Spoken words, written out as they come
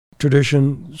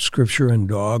Tradition, scripture, and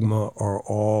dogma are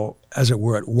all, as it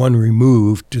were, at one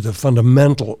remove to the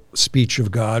fundamental speech of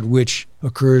God, which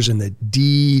occurs in the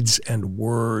deeds and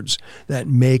words that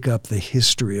make up the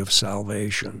history of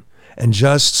salvation. And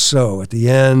just so, at the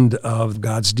end of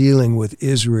God's dealing with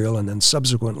Israel and then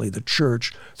subsequently the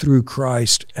church through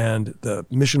Christ and the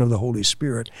mission of the Holy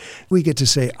Spirit, we get to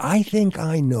say, I think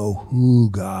I know who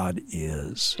God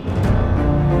is.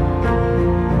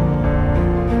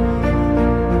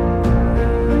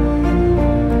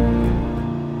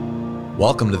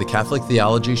 Welcome to the Catholic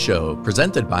Theology Show,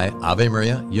 presented by Ave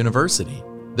Maria University.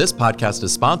 This podcast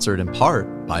is sponsored in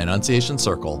part by Annunciation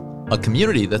Circle, a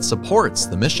community that supports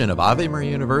the mission of Ave Maria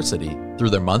University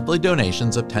through their monthly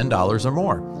donations of $10 or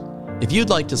more. If you'd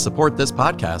like to support this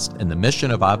podcast and the mission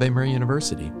of Ave Maria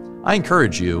University, I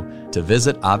encourage you to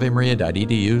visit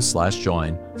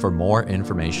avemaria.edu/join for more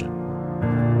information.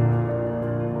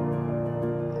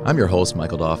 I'm your host,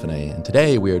 Michael Dauphiné, and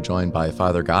today we are joined by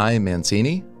Father Guy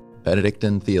Mancini,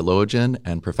 Benedictine theologian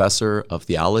and professor of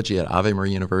theology at Ave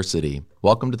Maria University.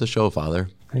 Welcome to the show, Father.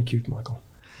 Thank you, Michael.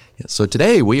 Yeah, so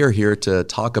today we are here to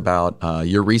talk about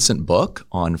your recent book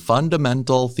on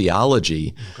fundamental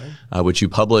theology, which you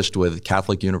published with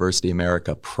Catholic University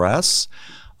America Press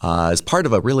as part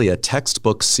of a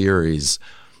textbook series,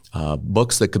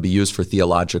 books that could be used for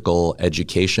theological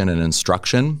education and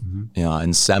instruction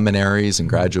in seminaries and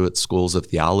graduate schools of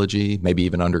theology, maybe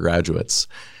even undergraduates.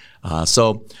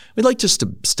 So we'd like just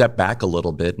to step back a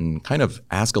little bit and kind of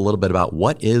ask a little bit about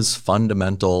what is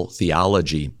fundamental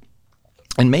theology.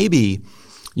 And maybe,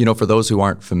 for those who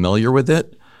aren't familiar with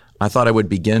it, I thought I would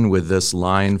begin with this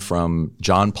line from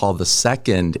John Paul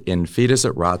II in Fides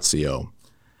et Ratio.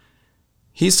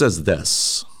 He says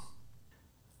this: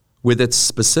 with its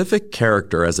specific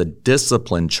character as a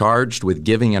discipline charged with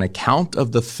giving an account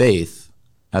of the faith,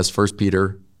 as 1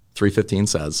 Peter 3:15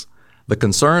 says, the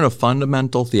concern of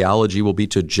fundamental theology will be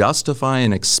to justify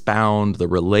and expound the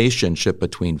relationship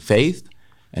between faith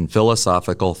and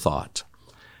philosophical thought.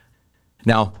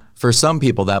 Now, for some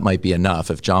people, that might be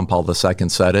enough. If John Paul II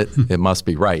said it, it must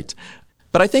be right.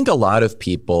 But I think a lot of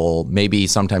people, maybe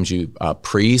sometimes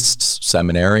priests,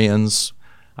 seminarians,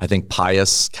 I think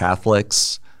pious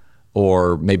Catholics,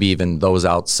 or maybe even those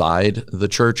outside the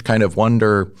church kind of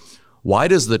wonder, why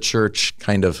does the church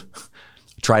kind of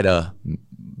try to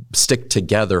stick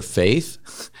together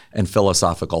faith and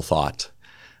philosophical thought?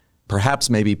 Perhaps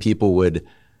maybe people would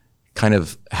kind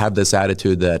of have this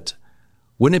attitude that,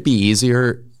 wouldn't it be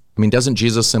easier? I mean, doesn't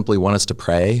Jesus simply want us to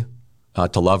pray,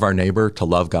 to love our neighbor, to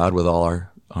love God with all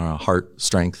our heart,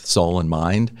 strength, soul, and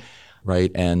mind,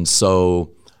 right? And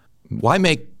so why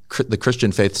make the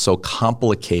Christian faith so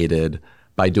complicated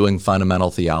by doing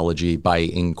fundamental theology, by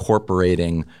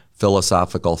incorporating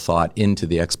philosophical thought into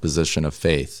the exposition of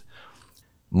faith?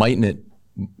 Mightn't it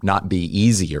not be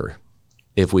easier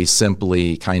if we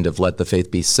simply kind of let the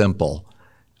faith be simple,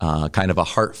 kind of a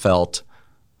heartfelt,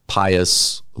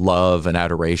 pious love and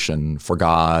adoration for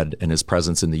God and His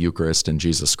presence in the Eucharist and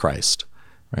Jesus Christ,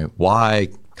 right? Why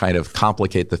kind of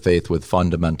complicate the faith with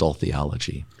fundamental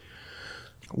theology?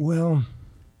 Well,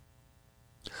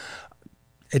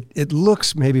 it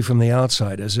looks maybe from the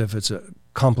outside as if it's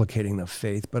complicating the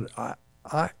faith, but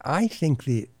I think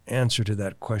the answer to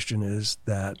that question is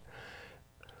that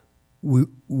we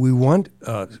want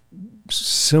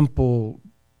simple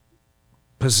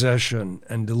possession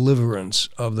and deliverance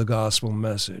of the gospel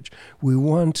message. We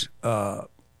want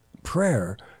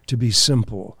prayer to be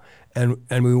simple, and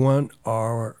we want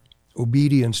our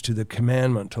obedience to the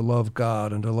commandment to love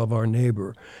God and to love our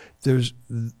neighbor. There's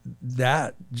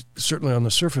that certainly on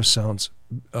the surface sounds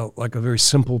like a very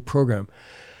simple program.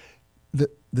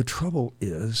 The trouble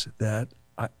is that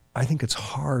I think it's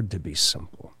hard to be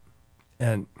simple.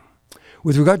 And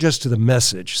with regard just to the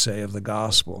message, say, of the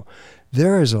gospel,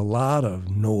 there is a lot of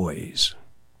noise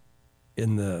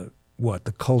in the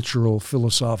cultural,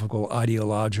 philosophical,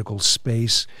 ideological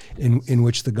space in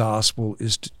which the gospel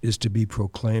is to be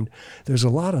proclaimed. There's a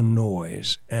lot of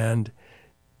noise, and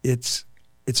it's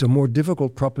a more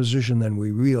difficult proposition than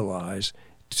we realize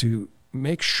to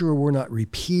make sure we're not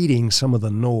repeating some of the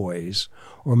noise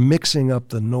or mixing up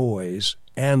the noise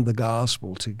and the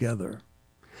gospel together.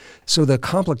 So the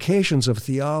complications of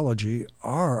theology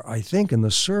are, I think, in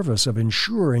the service of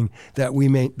ensuring that we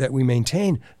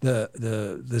maintain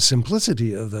the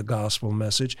simplicity of the gospel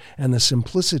message and the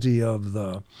simplicity of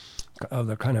the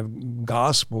kind of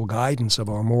gospel guidance of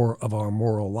our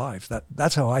moral life.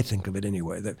 That's how I think of it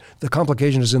anyway. That the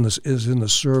complication is in the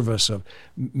service of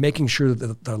making sure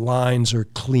that the lines are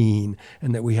clean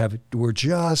and that we're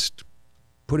just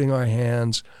putting our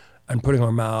hands and putting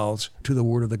our mouths to the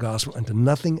word of the gospel and to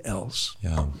nothing else.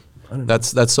 Yeah,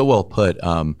 that's so well put.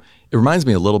 It reminds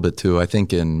me a little bit too. I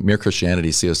think in Mere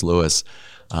Christianity, C.S. Lewis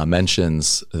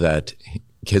mentions that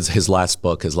his last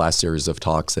book, his last series of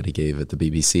talks that he gave at the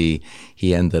BBC,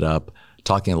 he ended up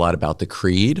talking a lot about the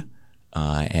creed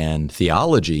and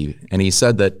theology. And he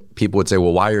said that people would say,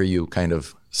 well, why are you kind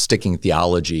of sticking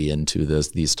theology into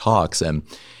these talks? And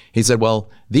he said, well,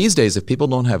 these days, if people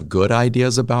don't have good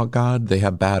ideas about God, they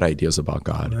have bad ideas about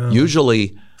God. Yeah.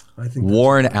 Usually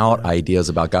worn out ideas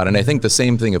about God. And I think the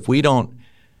same thing, if we don't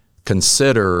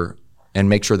consider and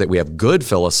make sure that we have good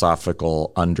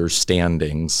philosophical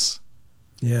understandings,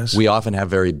 yes, we often have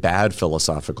very bad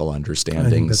philosophical understandings. I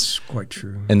think that's quite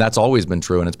true. And that's always been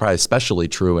true, and it's probably especially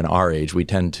true in our age. We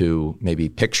tend to maybe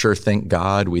think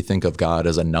God. We think of God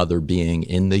as another being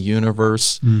in the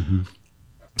universe,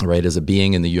 right? As a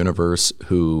being in the universe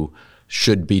who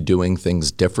should be doing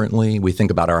things differently. We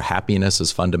think about our happiness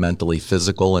as fundamentally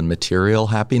physical and material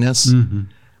happiness.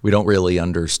 We don't really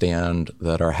understand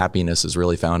that our happiness is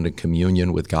really found in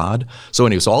communion with God. So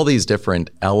anyway, so all these different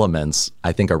elements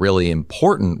I think are really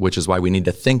important, which is why we need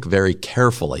to think very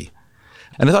carefully.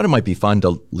 And I thought it might be fun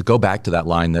to go back to that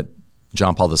line that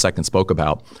John Paul II spoke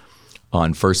about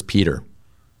on 1 Peter.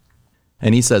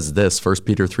 And he says this, 1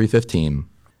 Peter 3:15,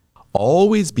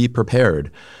 always be prepared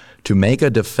to make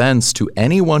a defense to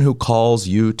anyone who calls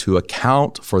you to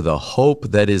account for the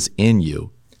hope that is in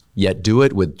you, yet do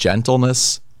it with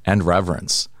gentleness and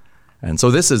reverence. And so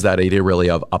this is that idea really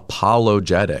of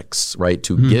apologetics, right?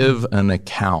 To give an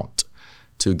account,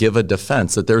 to give a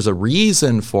defense, that there's a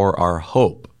reason for our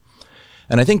hope.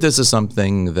 And I think this is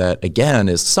something that, again,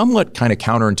 is somewhat kind of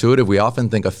counterintuitive. We often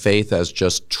think of faith as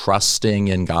just trusting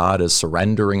in God, as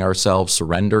surrendering ourselves,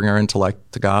 surrendering our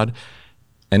intellect to God.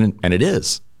 And it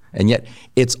is. And yet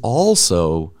it's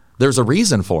also, there's a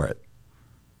reason for it.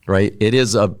 Right?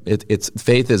 It's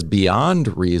faith is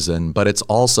beyond reason, but it's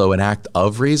also an act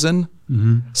of reason.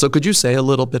 So could you say a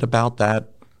little bit about that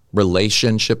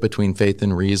relationship between faith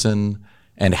and reason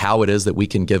and how it is that we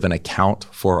can give an account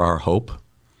for our hope?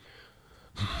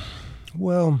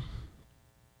 Well,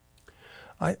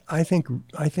 I think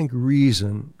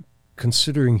reason,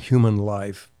 considering human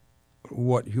life,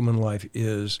 what human life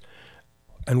is,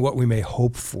 and what we may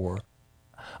hope for,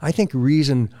 I think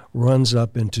reason runs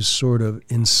up into sort of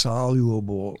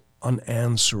insoluble,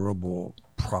 unanswerable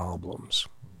problems.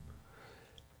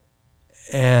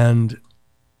 And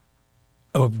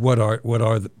what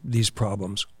are these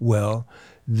problems? Well,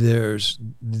 there's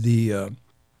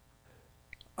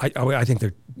I think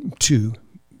there are two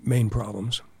main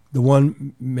problems. The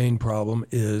one main problem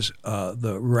is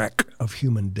the wreck of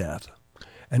human death,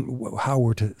 and how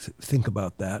we're to think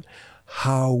about that,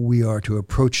 how we are to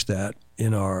approach that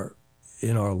in our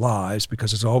lives,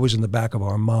 because it's always in the back of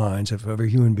our minds. If every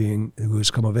human being who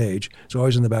has come of age, it's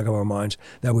always in the back of our minds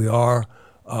that we are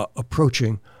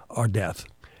approaching our death.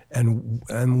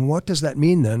 And what does that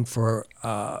mean then for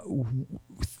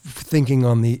thinking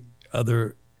on the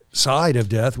other side of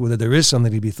death, whether there is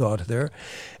something to be thought there,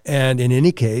 and in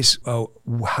any case,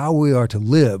 how we are to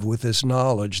live with this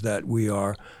knowledge that we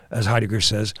are, as Heidegger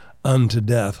says, unto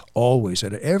death always,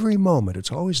 at every moment.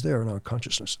 It's always there in our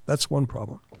consciousness. That's one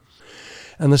problem.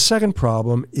 And the second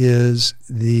problem is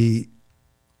the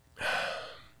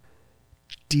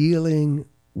dealing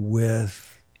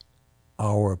with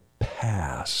our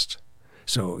past.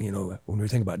 So, when we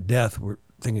think about death, we're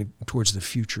thinking towards the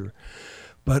future.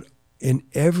 But in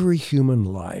every human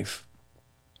life,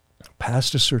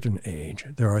 past a certain age,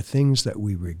 there are things that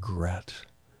we regret,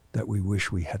 that we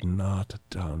wish we had not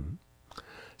done.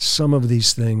 Some of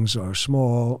these things are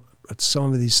small, but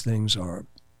some of these things are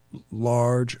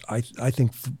large. I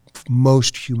think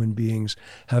most human beings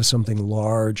have something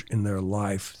large in their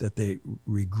life that they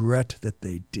regret that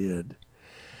they did.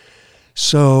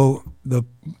 So the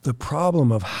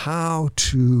problem of how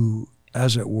to,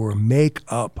 as it were, make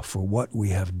up for what we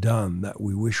have done that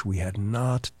we wish we had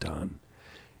not done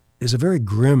is a very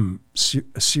grim,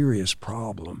 serious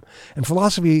problem. And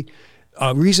philosophy,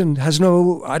 reason has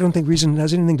I don't think reason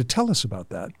has anything to tell us about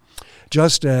that.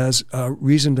 Just as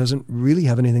reason doesn't really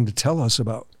have anything to tell us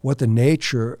about what the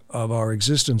nature of our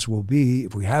existence will be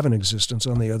if we have an existence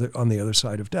on the other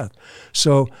side of death.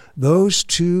 So those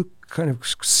two kind of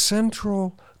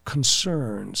central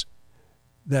concerns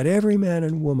that every man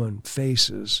and woman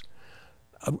faces,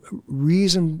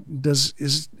 reason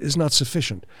is not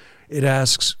sufficient. It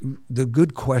asks the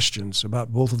good questions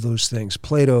about both of those things.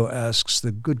 Plato asks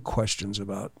the good questions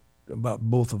about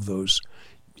both of those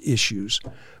issues,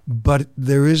 but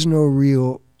there is no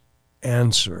real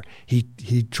answer.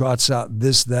 He trots out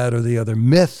this, that, or the other.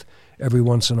 Myth every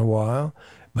once in a while.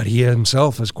 But he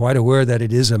himself is quite aware that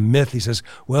it is a myth. He says,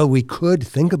 well, we could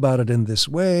think about it in this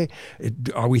way.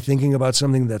 Are we thinking about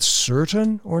something that's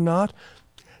certain or not?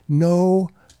 No,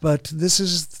 but this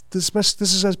is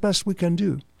as best we can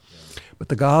do. But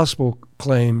the gospel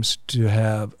claims to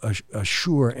have a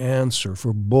sure answer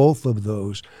for both of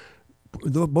those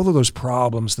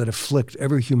problems that afflict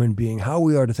every human being, how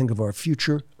we are to think of our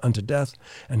future unto death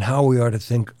and how we are to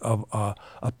think of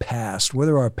a past,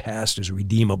 whether our past is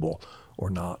redeemable or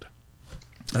not.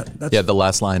 The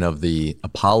last line of the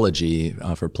Apology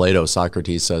for Plato,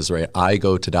 Socrates says, right, I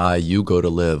go to die, you go to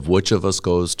live. Which of us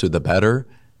goes to the better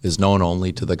is known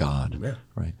only to the God. Yeah.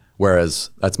 Right. Whereas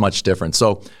that's much different.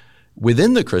 So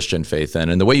within the Christian faith then,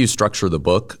 and the way you structure the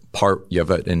book, you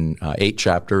have it in 8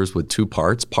 chapters with 2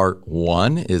 parts. Part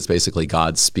 1 is basically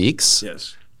God speaks.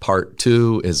 Yes. Part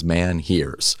 2 is man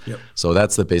hears. Yep. So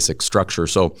that's the basic structure.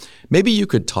 So maybe you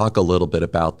could talk a little bit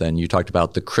about then, you talked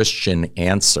about the Christian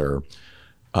answer.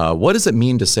 What does it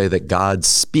mean to say that God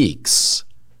speaks,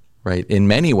 right? In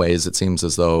many ways, it seems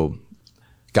as though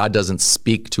God doesn't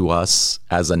speak to us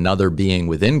as another being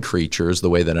within creatures the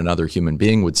way that another human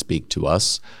being would speak to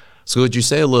us. So would you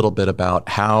say a little bit about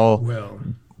how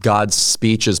God's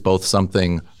speech is both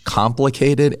something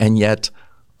complicated and yet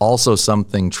also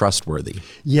something trustworthy?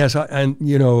 Yes,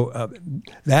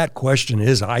 that question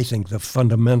is, I think, the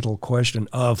fundamental question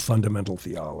of fundamental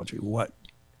theology. What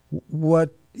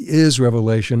is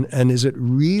revelation, and is it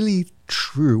really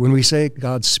true? When we say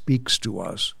God speaks to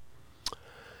us,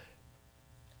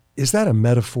 is that a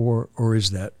metaphor, or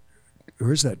is that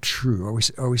true?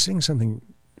 Are we saying something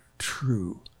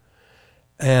true?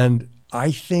 And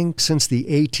I think since the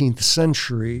 18th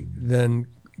century, then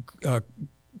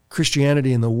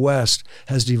Christianity in the West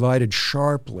has divided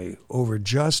sharply over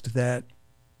just that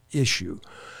issue.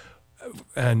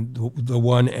 And the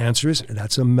one answer is,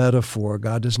 that's a metaphor.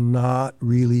 God does not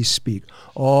really speak.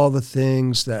 All the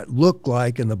things that look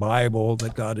like in the Bible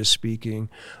that God is speaking,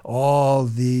 all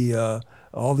the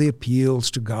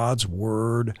appeals to God's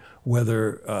word,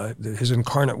 whether his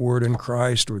incarnate word in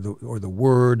Christ or the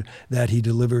word that he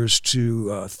delivers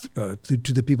to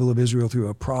the people of Israel through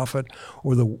a prophet,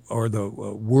 or the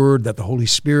word that the Holy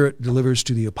Spirit delivers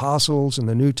to the apostles in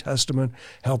the New Testament,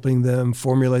 helping them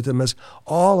formulate the message.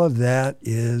 All of that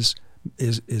is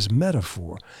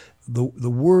metaphor.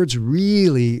 The words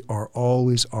really are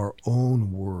always our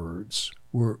own words.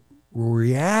 We're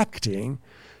reacting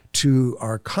to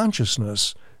our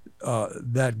consciousness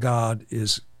that God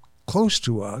is close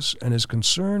to us and is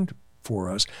concerned for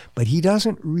us, but he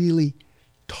doesn't really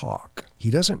talk. He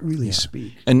doesn't really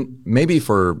speak. And maybe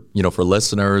for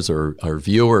listeners or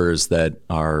viewers that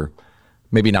are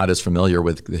maybe not as familiar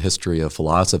with the history of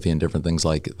philosophy and different things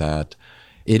like that,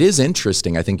 it is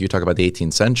interesting, I think you talk about the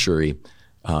 18th century,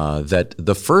 that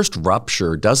the first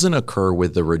rupture doesn't occur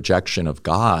with the rejection of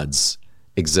God's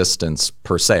existence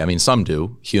per se. I mean, some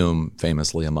do, Hume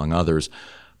famously among others.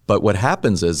 But what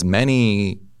happens is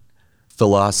many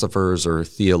philosophers or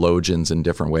theologians in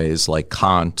different ways, like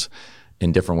Kant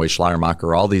in different ways,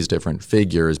 Schleiermacher, all these different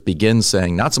figures, begin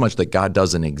saying not so much that God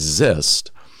doesn't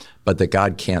exist, but that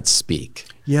God can't speak.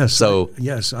 Yes. So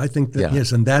I think that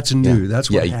yes, and that's new. That's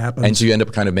what happens. And so you end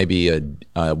up kind of maybe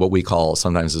what we call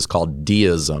sometimes is called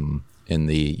deism. In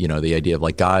the idea of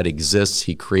like God exists,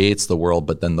 he creates the world,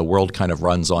 but then the world kind of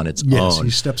runs on its own. Yes, he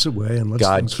steps away and lets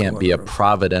God can't be a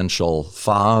providential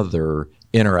father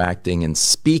interacting and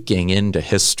speaking into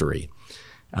history.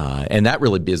 And that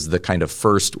really is the kind of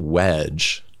first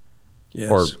wedge,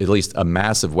 or at least a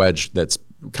massive wedge that's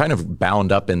kind of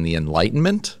bound up in the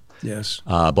Enlightenment,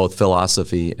 both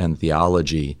philosophy and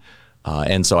theology.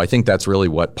 And so I think that's really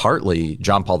what partly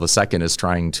John Paul II is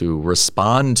trying to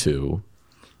respond to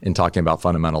in talking about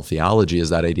fundamental theology, is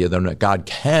that idea that God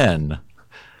can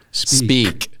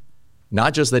speak,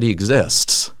 not just that he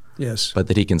exists, but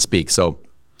that he can speak. So,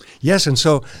 yes, and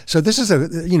so this is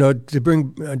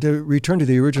to return to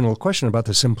the original question about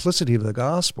the simplicity of the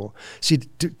gospel. See,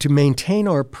 to maintain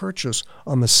our purchase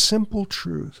on the simple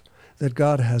truth that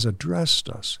God has addressed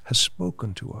us, has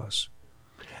spoken to us,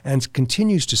 and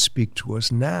continues to speak to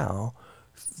us now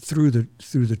through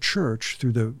the church,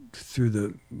 through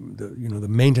the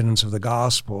maintenance of the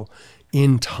gospel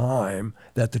in time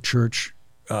that the church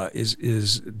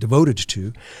is devoted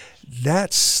to.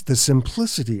 That's the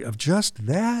simplicity of just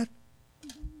that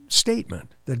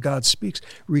statement that God speaks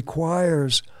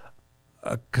requires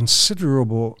a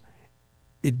considerable,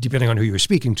 depending on who you're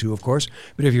speaking to, of course,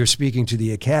 but if you're speaking to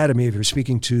the academy, if you're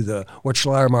speaking to what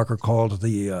Schleiermacher called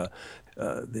the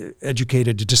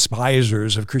educated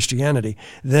despisers of Christianity,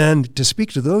 then to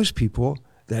speak to those people,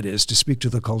 that is, to speak to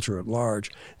the culture at large,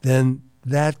 then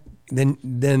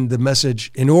the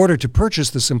message, in order to purchase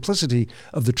the simplicity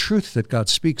of the truth that God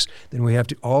speaks, then we have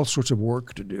all sorts of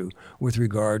work to do with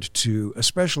regard to,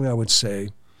 especially I would say,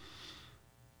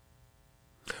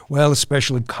 well,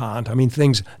 especially Kant. I mean,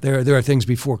 there are things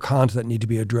before Kant that need to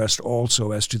be addressed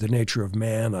also as to the nature of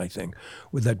man, I think,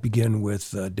 would that begin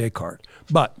with Descartes.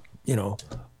 But,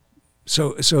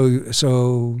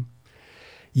 so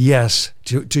yes,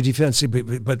 to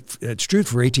defend, but it's true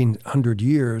for 1,800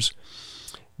 years,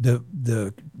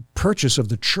 the purchase of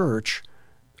the church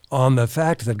on the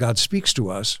fact that God speaks to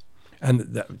us, and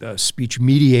the speech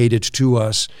mediated to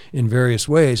us in various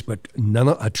ways, but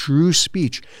a true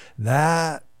speech,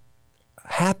 that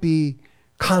happy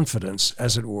confidence,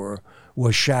 as it were,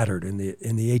 was shattered in the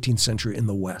 18th century in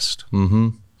the West. Mm-hmm.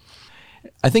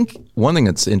 I think one thing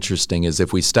that's interesting is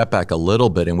if we step back a little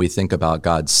bit and we think about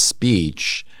God's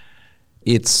speech,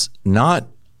 it's not,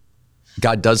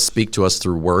 God does speak to us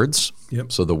through words.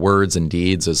 Yep. So the words and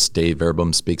deeds, as Dave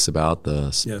Verbum speaks about,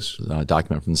 the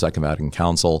document from the Second Vatican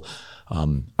Council,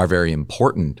 are very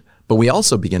important. But we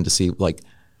also begin to see,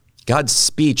 God's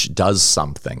speech does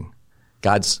something.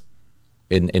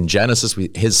 In Genesis,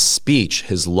 his speech,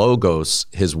 his logos,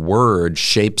 his word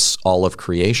shapes all of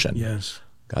creation. Yes.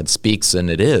 God speaks and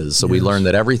it is. So we learn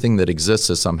that everything that exists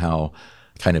is somehow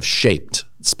kind of shaped,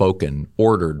 spoken,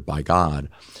 ordered by God.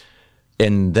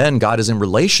 And then God is in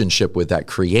relationship with that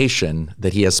creation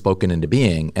that he has spoken into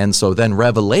being. And so then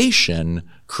revelation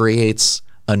creates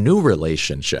a new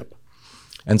relationship.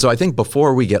 And so I think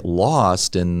before we get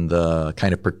lost in the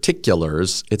kind of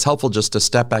particulars, it's helpful just to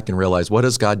step back and realize, what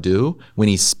does God do when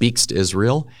he speaks to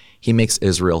Israel? He makes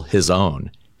Israel his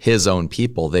own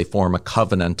people. They form a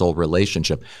covenantal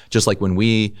relationship. Just like when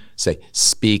we say,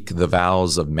 speak the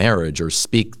vows of marriage or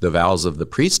speak the vows of the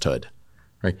priesthood,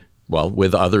 right? Well,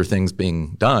 with other things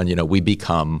being done, we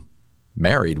become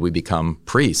married, we become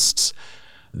priests.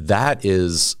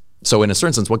 So in a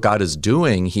certain sense, what God is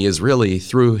doing, he is really,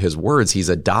 through his words, he's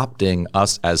adopting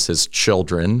us as his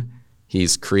children.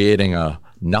 He's creating a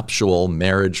nuptial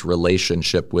marriage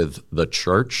relationship with the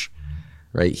church,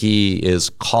 right? He is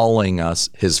calling us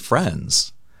his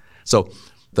friends. So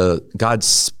God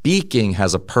speaking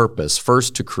has a purpose,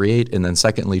 first to create, and then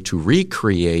secondly to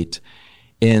recreate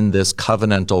in this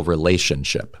covenantal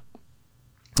relationship.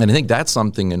 And I think that's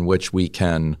something in which we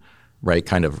can,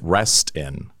 kind of rest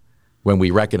in when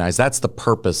we recognize that's the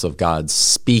purpose of God's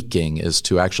speaking, is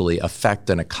to actually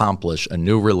affect and accomplish a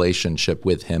new relationship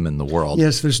with him in the world.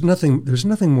 Yes, there's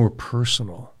nothing more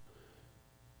personal.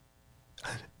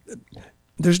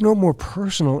 There's no more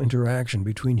personal interaction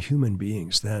between human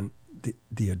beings than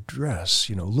the address,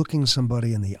 looking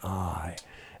somebody in the eye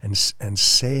and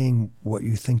saying what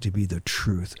you think to be the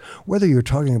truth, whether you're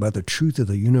talking about the truth of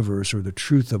the universe or the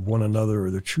truth of one another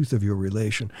or the truth of your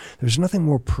relation. There's nothing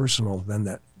more personal than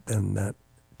that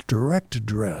direct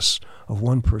address of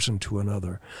one person to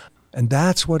another. And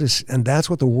that's what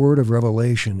the word of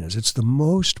revelation is. It's the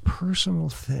most personal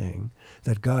thing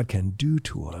that God can do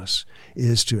to us,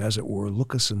 is to, as it were,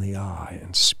 look us in the eye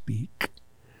and speak.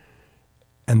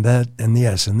 And then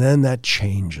that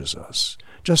changes us.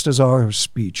 Just as our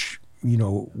speech,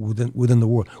 within the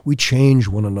world, we change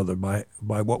one another by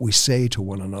what we say to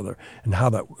one another and how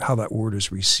that word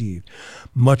is received.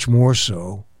 Much more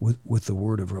so with the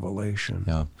word of revelation.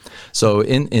 Yeah. So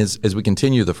as we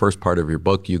continue the first part of your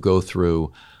book, you go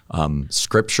through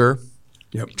scripture,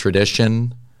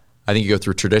 tradition. I think you go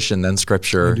through tradition, then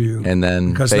scripture, and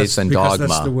then faith and dogma. Because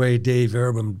that's the way Dave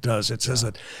Verbum does. It says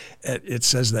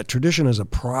that tradition is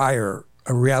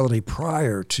a reality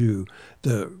prior to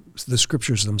the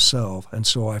scriptures themselves, and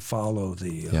so I follow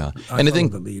the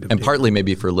lead of and partly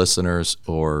maybe for listeners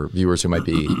or viewers who might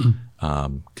be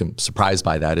surprised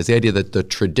by that, is the idea that the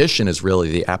tradition is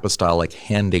really the apostolic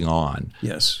handing on.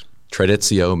 Yes.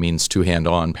 Traditio means to hand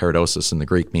on. Paradosis in the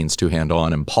Greek means to hand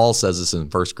on. And Paul says this in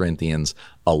 1 Corinthians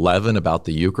 11 about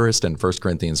the Eucharist and 1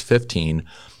 Corinthians 15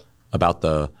 about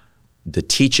the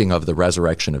teaching of the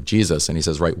resurrection of Jesus. And he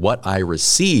says, what I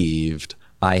received,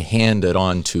 I handed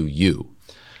on to you.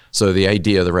 So the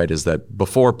idea, is that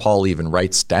before Paul even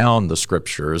writes down the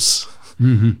scriptures,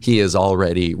 he is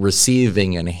already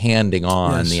receiving and handing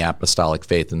on the apostolic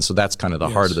faith. And so that's kind of the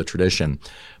heart of the tradition.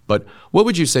 But what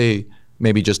would you say,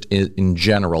 maybe just in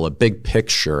general, a big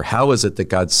picture, how is it that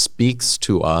God speaks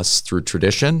to us through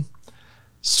tradition,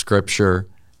 scripture,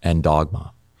 and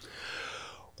dogma?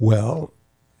 Well,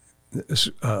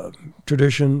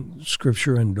 tradition,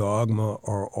 scripture, and dogma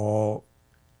are all,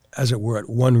 as it were, at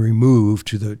one remove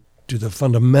to the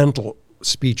fundamental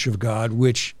speech of God,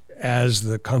 which, as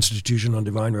the Constitution on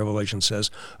Divine Revelation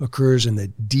says, occurs in the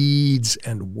deeds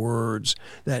and words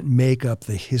that make up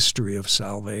the history of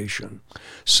salvation.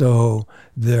 So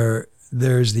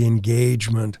there's the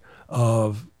engagement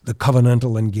of the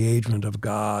covenantal engagement of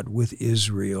God with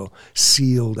Israel,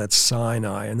 sealed at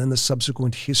Sinai, and then the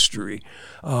subsequent history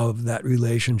of that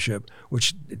relationship,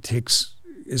 which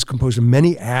is composed of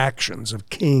many actions of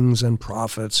kings and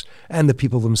prophets and the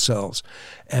people themselves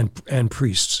and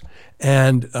priests,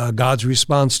 and God's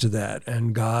response to that,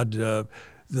 and God,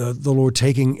 the Lord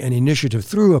taking an initiative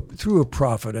through a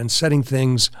prophet and setting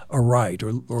things aright,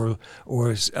 or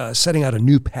setting out a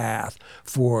new path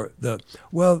for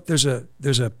there's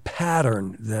a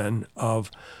pattern then of.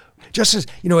 Just as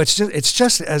it's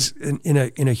just as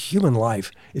in a human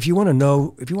life. If you want to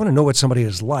know what somebody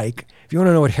is like, if you want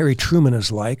to know what Harry Truman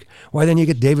is like, why then you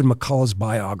get David McCullough's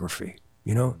biography,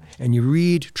 and you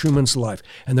read Truman's life,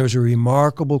 and there's a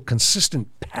remarkable,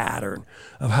 consistent pattern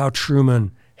of how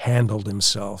Truman handled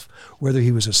himself, whether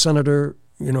he was a senator,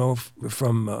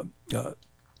 from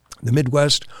the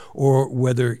Midwest, or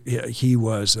whether he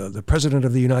was the president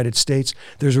of the United States.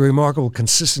 There's a remarkable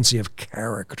consistency of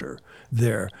character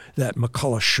there that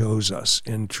McCullough shows us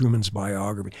in Truman's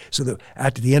biography. So that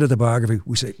at the end of the biography,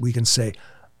 we can say,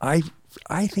 I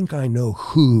think I know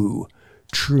who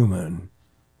Truman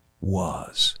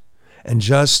was. And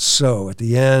just so, at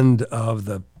the end of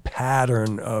the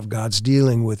pattern of God's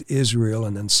dealing with Israel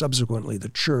and then subsequently the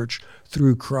church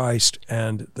through Christ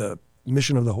and the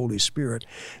mission of the Holy Spirit,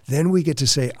 then we get to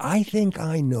say, I think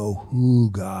I know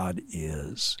who God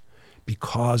is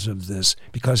because of this,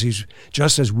 because he's,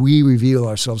 just as we reveal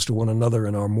ourselves to one another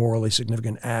in our morally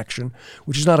significant action,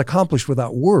 which is not accomplished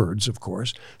without words, of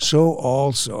course, so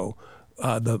also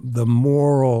the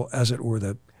moral, as it were,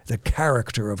 the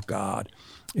character of God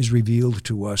is revealed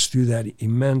to us through that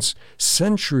immense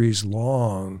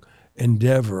centuries-long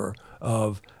endeavor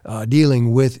of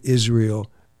dealing with Israel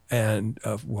and,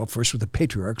 first with the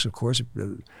patriarchs, of course.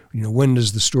 When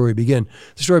does the story begin?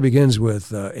 The story begins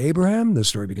with Abraham. The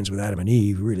story begins with Adam and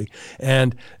Eve, really,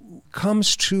 and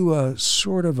comes to a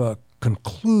sort of a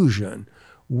conclusion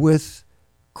with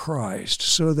Christ,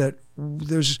 so that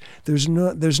there's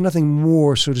nothing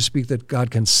more, so to speak, that God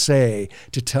can say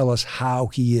to tell us how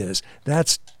he is.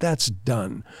 That's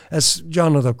done. As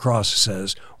John of the Cross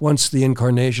says, once the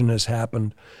incarnation has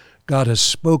happened, God has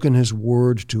spoken his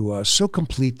word to us so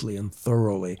completely and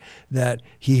thoroughly that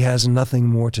he has nothing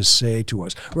more to say to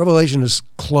us. Revelation is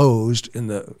closed in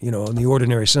the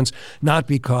ordinary sense, not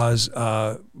because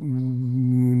the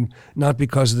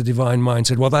divine mind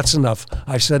said, well, that's enough.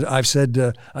 I've said I'm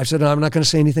not going to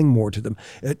say anything more to them.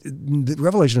 The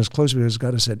Revelation is closed because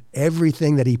God has said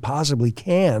everything that he possibly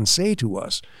can say to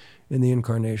us in the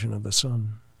incarnation of the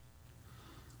Son.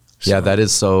 Yeah, that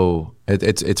is so.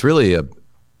 It's really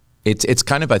It's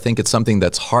kind of, I think it's something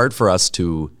that's hard for us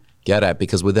to get at,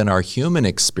 because within our human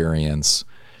experience,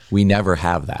 we never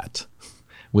have that.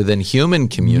 Within human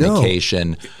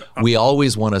communication, we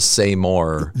always want to say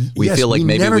more. We feel like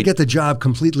maybe we never get the job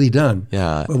completely done.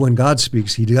 Yeah. But when God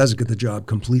speaks, he does get the job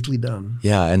completely done.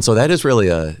 Yeah, and so that is really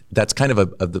that's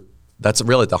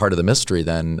really at the heart of the mystery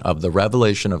then of the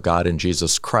revelation of God in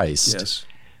Jesus Christ. Yes.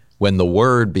 When the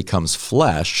Word becomes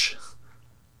flesh,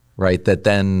 right,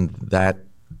 that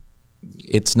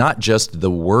it's not just the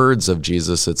words of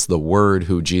Jesus, it's the Word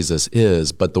who Jesus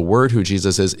is, but the Word who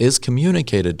Jesus is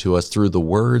communicated to us through the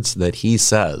words that he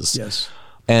says. Yes.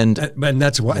 And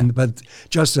that's why, but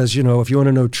just as, if you want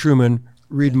to know Truman,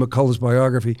 read McCullough's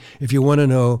biography. If you want to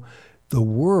know the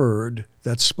word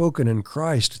that's spoken in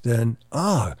Christ, then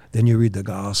you read the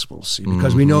Gospels, see,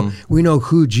 because we know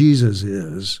who Jesus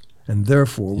is. And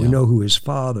therefore, we know who his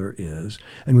Father is,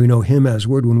 and we know him as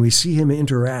Word. When we see him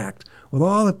interact with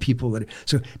all the people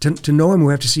to know him,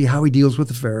 we have to see how he deals with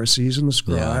the Pharisees and the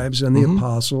scribes and the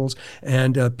apostles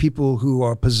and people who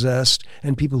are possessed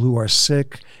and people who are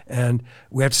sick, and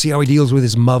we have to see how he deals with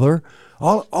his mother.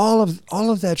 All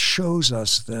of that shows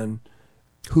us then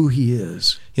who he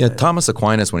is. Yeah, Thomas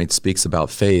Aquinas, when he speaks about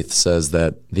faith, says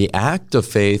that the act of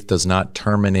faith does not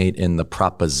terminate in the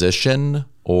proposition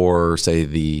or say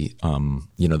the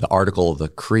article of the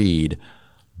creed,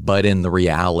 but in the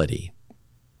reality.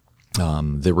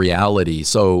 The reality.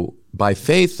 So by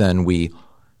faith, then we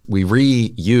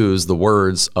reuse the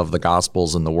words of the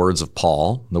Gospels and the words of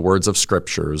Paul, the words of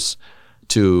Scriptures,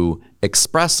 to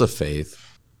express a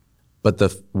faith, but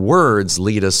the words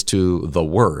lead us to the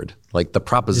Word. Like the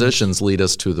propositions lead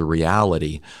us to the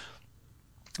reality.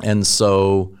 And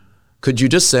so could you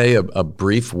just say a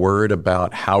brief word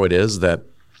about how it is that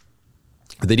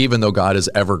even though God is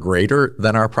ever greater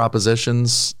than our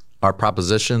propositions, our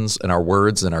propositions and our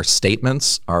words and our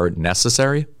statements are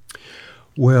necessary?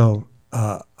 Well,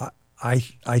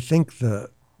 I think the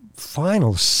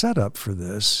final setup for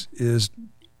this is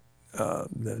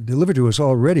delivered to us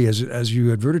already, as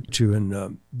you adverted to in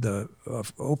the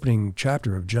opening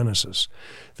chapter of Genesis,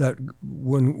 that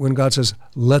when God says,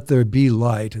 "Let there be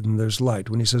light," and there's light.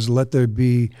 When He says, "Let there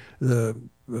be the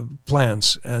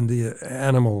plants and the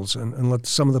animals, and let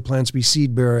some of the plants be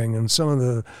seed-bearing and some of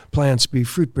the plants be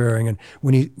fruit-bearing," and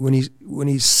when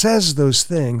he says those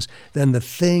things, then the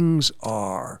things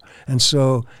are. And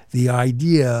so the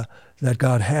idea that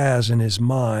God has in His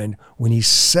mind, when He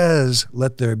says,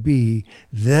 "Let there be,"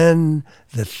 then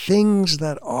the things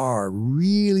that are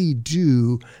really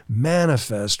do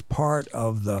manifest part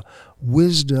of the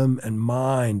wisdom and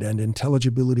mind and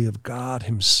intelligibility of God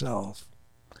Himself.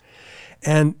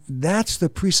 And that's the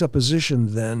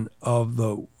presupposition then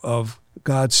of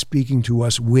God speaking to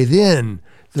us within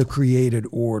the created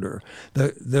order.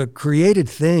 The created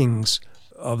things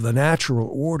of the natural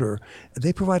order,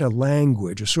 they provide a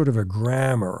language, a sort of a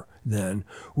grammar then,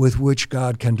 with which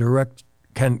God can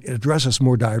address us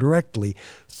more directly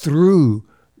through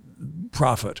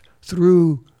prophet,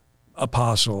 through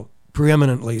apostle,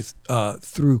 preeminently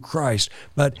through Christ.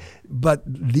 But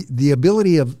the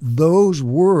ability of those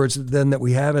words then that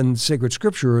we have in sacred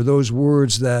scripture, or those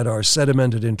words that are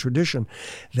sedimented in tradition,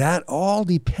 that all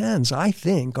depends, I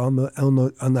think, on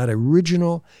that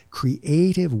original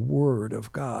creative word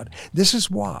of God. This is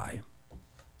why,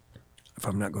 if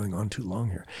I'm not going on too long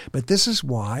here, but this is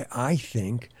why I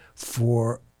think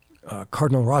for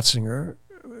Cardinal Ratzinger,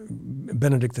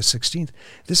 Benedict XVI,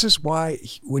 this is why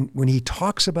when he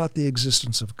talks about the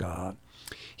existence of God,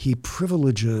 he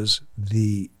privileges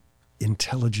the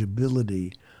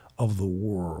intelligibility of the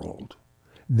world.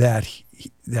 That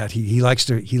he likes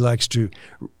to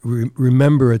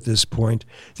remember at this point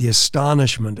the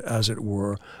astonishment, as it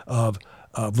were, of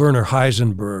Werner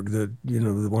Heisenberg,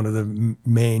 one of the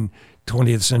main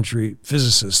 20th century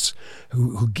physicists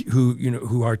who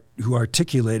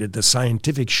articulated the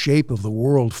scientific shape of the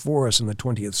world for us in the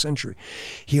 20th century.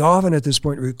 He often at this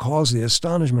point recalls the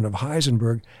astonishment of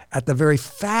Heisenberg at the very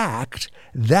fact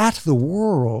that the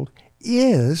world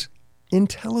is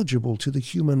intelligible to the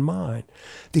human mind.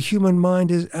 The human mind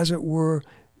is, as it were,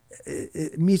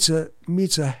 it meets a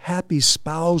happy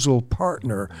spousal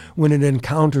partner when it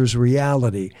encounters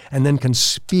reality and then can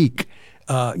speak.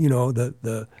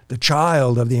 The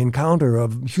child of the encounter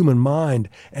of human mind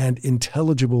and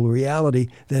intelligible reality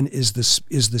then is the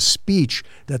speech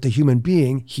that the human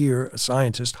being, here a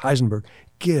scientist, Heisenberg,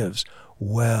 gives.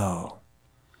 Well,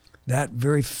 that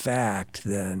very fact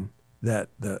then that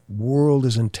the world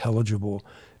is intelligible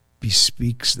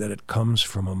bespeaks that it comes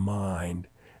from a mind.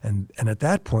 And at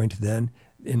that point then,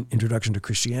 in Introduction to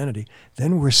Christianity,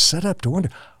 then we're set up to wonder,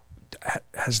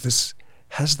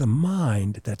 has the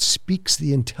mind that speaks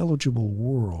the intelligible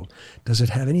world, does it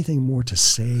have anything more to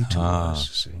say to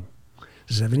us? See?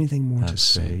 Does it have anything more to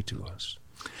say to us?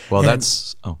 Well,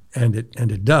 and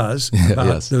it does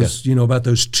about about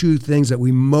those two things that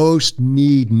we most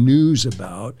need news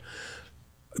about: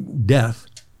 death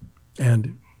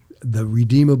and the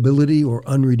redeemability or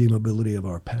unredeemability of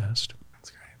our past.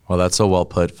 Well, that's so well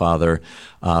put, Father.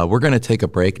 We're going to take a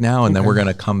break now, and then we're going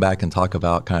to come back and talk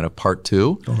about kind of part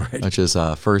two, which is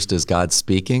first is God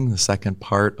speaking. The second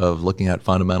part of looking at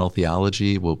fundamental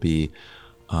theology will be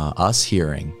us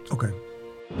hearing. Okay.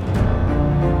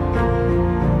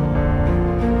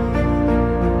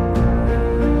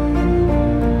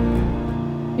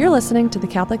 You're listening to the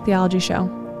Catholic Theology Show,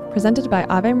 presented by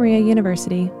Ave Maria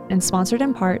University and sponsored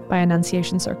in part by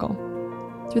Annunciation Circle.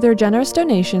 Through their generous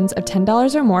donations of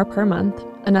 $10 or more per month,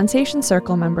 Annunciation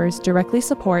Circle members directly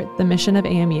support the mission of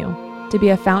AMU to be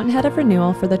a fountainhead of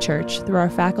renewal for the Church through our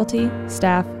faculty,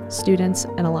 staff, students,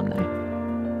 and alumni.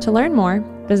 To learn more,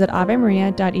 visit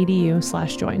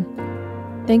avemaria.edu/join.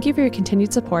 Thank you for your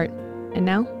continued support, and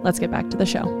now let's get back to the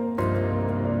show.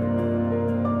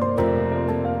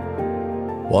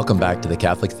 Welcome back to the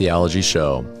Catholic Theology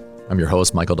Show. I'm your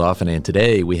host, Michael Dauphiné, and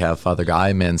today we have Father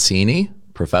Guy Mancini,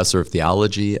 professor of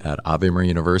theology at Ave Maria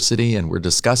University, and we're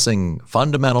discussing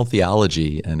fundamental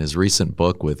theology and his recent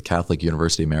book with Catholic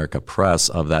University America Press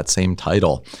of that same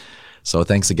title. So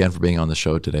thanks again for being on the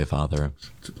show today, Father.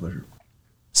 It's a pleasure.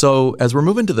 So as we're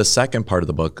moving to the second part of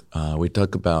the book, we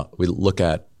look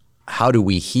at how do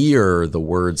we hear the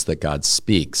words that God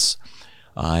speaks,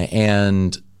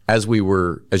 and as you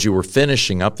were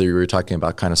finishing up there, you were talking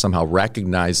about kind of somehow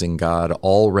recognizing God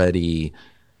already.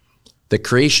 The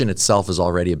creation itself is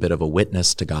already a bit of a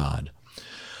witness to God.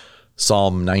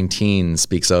 Psalm 19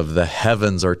 speaks of the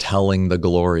heavens are telling the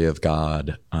glory of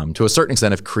God. To a certain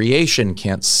extent, if creation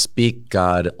can't speak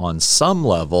God on some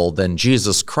level, then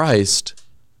Jesus Christ,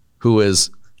 who is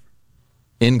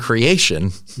in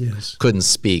creation, couldn't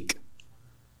speak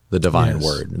the divine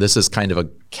word. This is kind of a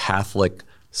Catholic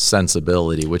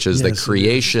sensibility, which is that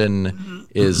creation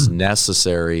is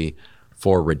necessary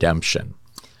for redemption.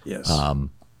 Yes.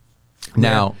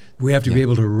 Now we have to be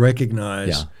able to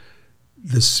recognize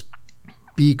the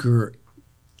speaker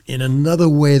in another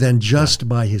way than just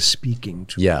by his speaking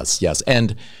to Yes.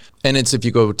 And it's, if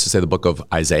you go to, say, the book of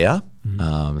Isaiah,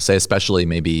 say especially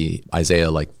maybe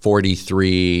Isaiah like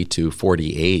 43 to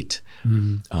 48,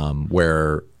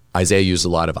 where Isaiah used a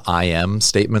lot of I am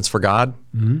statements for God.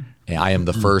 I am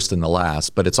the first and the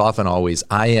last, but it's often always,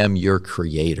 I am your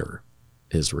creator,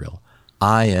 Israel.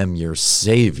 I am your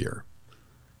savior.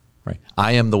 Right?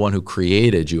 I am the one who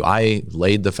created you. I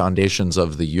laid the foundations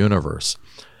of the universe.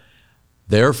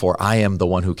 Therefore, I am the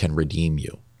one who can redeem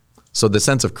you. So the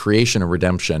sense of creation and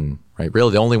redemption, right?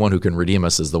 Really, the only one who can redeem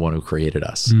us is the one who created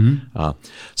us.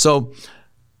 So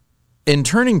in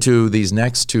turning to these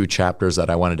next two chapters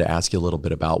that I wanted to ask you a little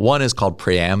bit about, one is called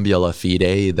Preambula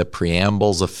Fidei, the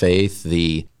preambles of faith,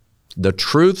 the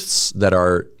truths that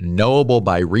are knowable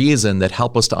by reason that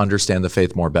help us to understand the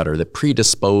faith more better, that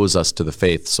predispose us to the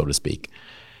faith, so to speak.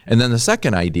 And then the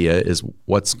second idea is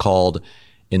what's called,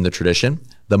 in the tradition,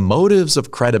 the motives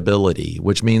of credibility,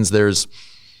 which means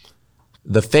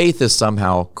the faith is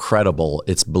somehow credible,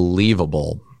 it's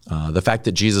believable. The fact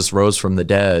that Jesus rose from the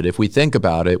dead, if we think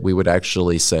about it, we would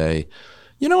actually say,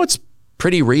 it's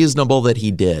pretty reasonable that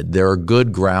he did. There are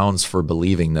good grounds for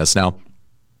believing this. Now,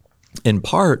 in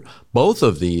part, both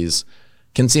of these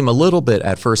can seem a little bit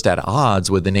at first at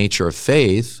odds with the nature of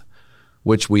faith,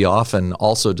 which we often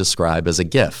also describe as a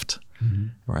gift,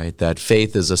 right? That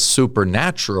faith is a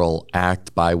supernatural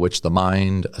act by which the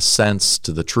mind assents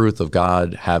to the truth of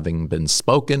God having been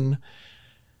spoken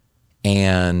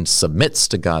and submits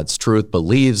to God's truth,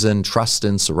 believes in, trusts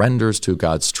in, surrenders to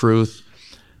God's truth,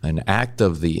 an act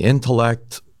of the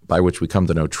intellect by which we come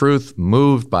to know truth,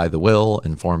 moved by the will,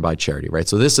 informed by charity, right?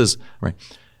 So this is, right?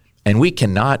 And we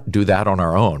cannot do that on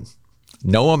our own.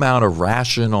 No amount of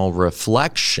rational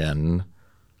reflection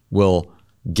will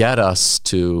get us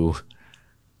to,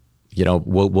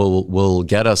 will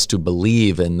get us to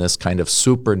believe in this kind of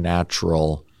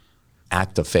supernatural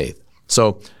act of faith.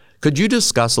 So could you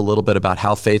discuss a little bit about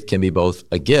how faith can be both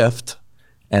a gift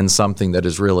and something that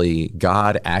is really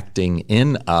God acting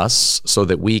in us so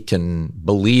that we can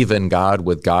believe in God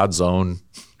with God's own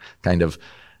kind of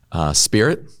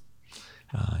spirit?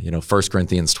 1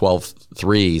 Corinthians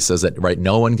 12:3 says that, right,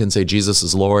 no one can say Jesus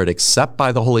is Lord except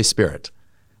by the Holy Spirit.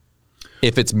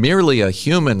 If it's merely a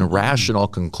human rational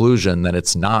conclusion, then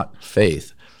it's not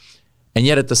faith. And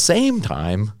yet at the same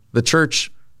time, the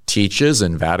church teaches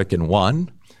in Vatican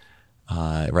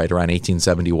I, right around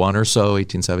 1871 or so,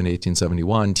 1870,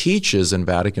 1871, teaches in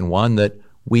Vatican I that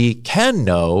we can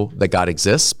know that God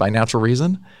exists by natural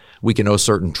reason, we can know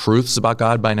certain truths about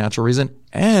God by natural reason,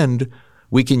 and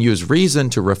we can use reason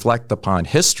to reflect upon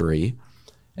history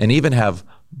and even have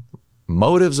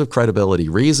motives of credibility,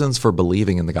 reasons for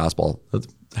believing in the gospel.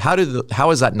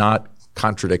 How is that not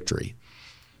contradictory?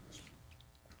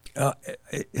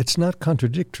 It's not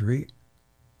contradictory,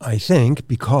 I think,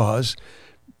 because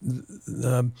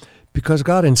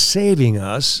God, in saving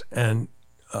us and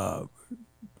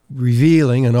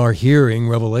revealing in our hearing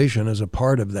revelation as a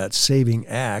part of that saving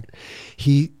act,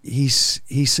 he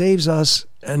saves us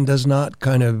and does not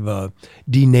kind of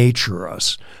denature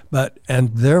us.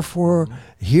 And therefore,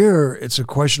 here it's a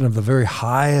question of the very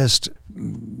highest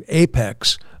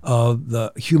apex of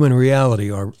the human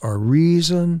reality, our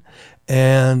reason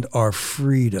and our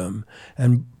freedom.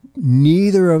 And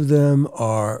neither of them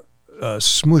are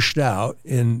smushed out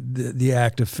in the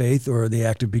act of faith or the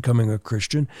act of becoming a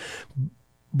Christian.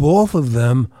 Both of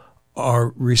them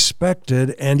are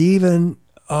respected and even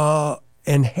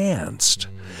enhanced.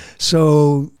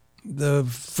 So the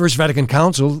First Vatican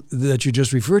Council that you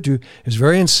just referred to is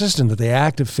very insistent that the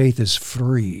act of faith is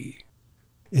free.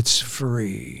 It's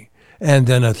free. And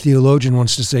then a theologian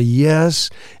wants to say yes,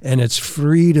 and its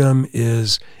freedom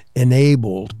is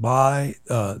enabled by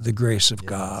the grace of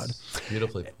God.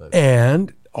 Beautifully put.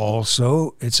 And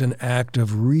also, it's an act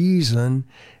of reason,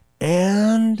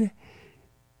 and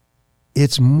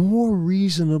it's more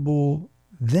reasonable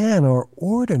than our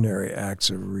ordinary acts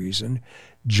of reason,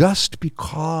 just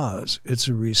because it's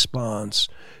a response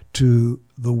to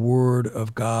the Word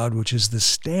of God, which is the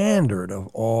standard of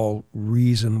all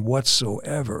reason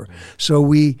whatsoever. So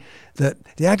the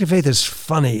act of faith is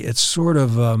funny. It's sort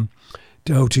of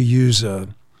To use to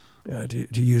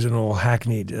use an old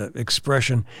hackneyed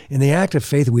expression, in the act of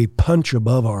faith, we punch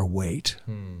above our weight.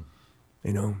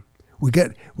 You know, we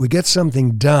get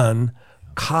something done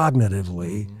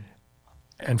cognitively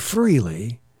and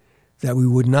freely that we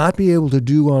would not be able to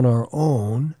do on our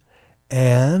own,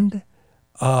 and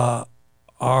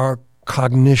our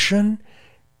cognition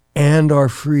and our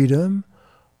freedom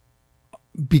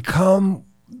become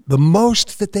the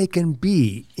most that they can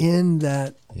be in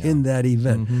that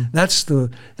event. That's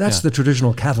the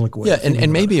traditional Catholic way. Yeah,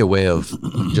 and maybe a way of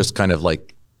just kind of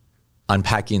like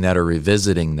unpacking that or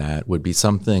revisiting that would be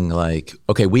something like,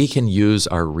 okay, we can use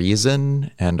our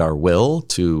reason and our will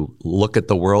to look at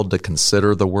the world, to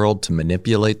consider the world, to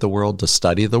manipulate the world, to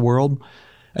study the world.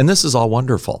 And this is all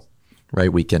wonderful,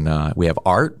 right? We have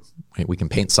art, right? We can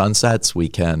paint sunsets, we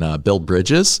can build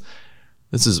bridges.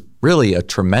 This is really a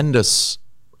tremendous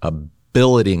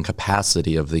ability and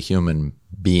capacity of the human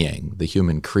being, the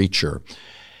human creature.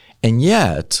 And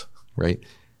yet, right,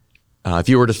 if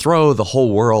you were to throw the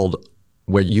whole world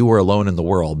where you were alone in the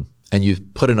world and you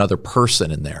put another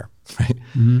person in there, right,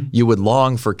 you would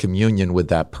long for communion with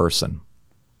that person.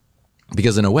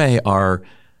 Because in a way, our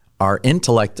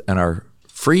intellect and our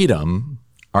freedom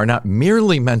are not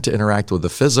merely meant to interact with the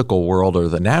physical world or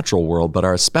the natural world, but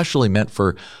are especially meant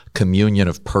for communion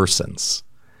of persons.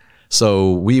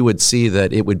 So we would see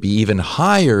that it would be even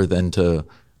higher than to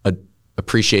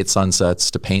appreciate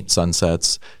sunsets, to paint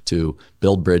sunsets, to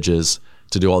build bridges,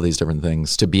 to do all these different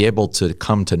things, to be able to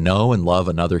come to know and love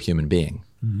another human being,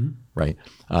 right?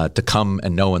 To come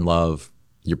and know and love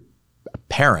your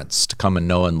parents, to come and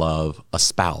know and love a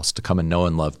spouse, to come and know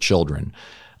and love children,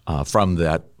 from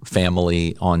that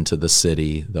family onto the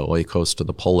city, the oikos to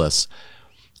the polis.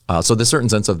 So there's a certain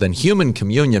sense of then human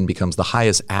communion becomes the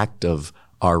highest act of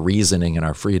our reasoning and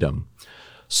our freedom.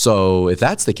 So if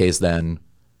that's the case, then,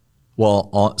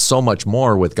 well, so much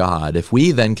more with God. If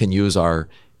we then can use our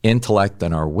intellect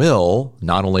and our will,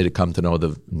 not only to come to know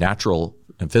the natural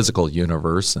and physical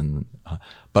universe,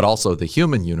 but also the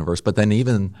human universe, but then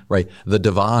even, right, the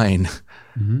divine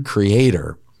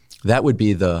creator, that would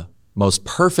be the most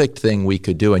perfect thing we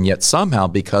could do. And yet somehow,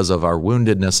 because of our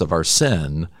woundedness of our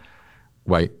sin,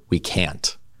 right, we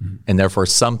can't. And therefore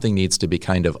something needs to be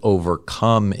kind of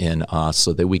overcome in us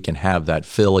so that we can have that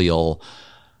filial,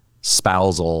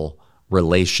 spousal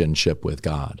relationship with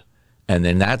God. And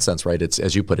in that sense, right, it's,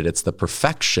 as you put it, it's the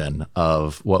perfection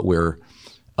of what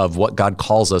God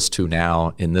calls us to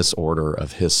now in this order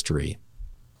of history.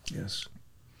 Yes.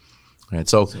 All right.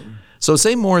 So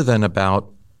say more then about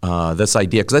this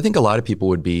idea, because I think a lot of people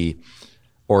would be,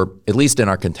 or at least in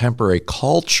our contemporary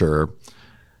culture,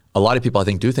 a lot of people, I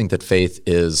think, do think that faith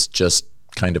is just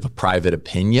kind of a private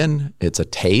opinion. It's a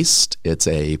taste. It's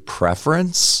a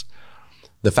preference.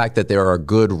 The fact that there are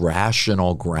good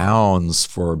rational grounds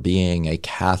for being a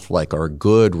Catholic, or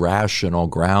good rational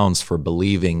grounds for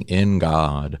believing in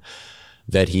God,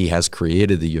 that he has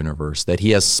created the universe, that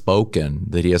he has spoken,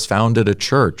 that he has founded a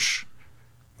church,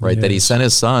 right? Yes. That he sent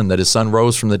his son, that his son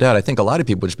rose from the dead. I think a lot of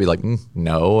people would just be like,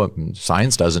 no,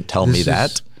 science doesn't tell me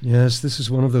that. Yes, this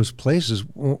is one of those places,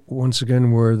 once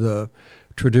again, where the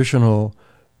traditional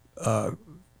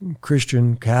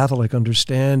Christian Catholic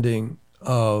understanding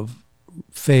of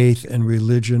faith and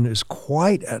religion is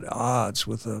quite at odds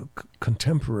with a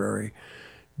contemporary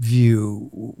view,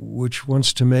 which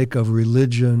wants to make of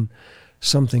religion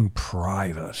something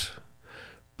private.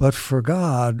 But for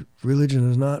God,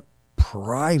 religion is not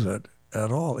private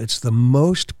at all. It's the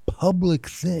most public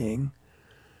thing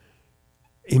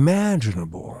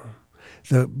imaginable.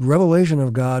 The revelation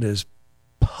of God is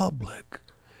public.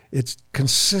 It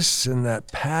consists in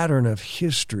that pattern of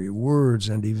history, words,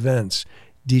 and events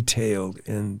detailed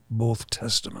in both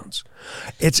testaments.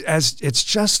 It's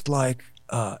just like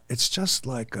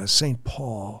St.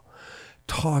 Paul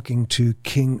talking to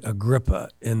King Agrippa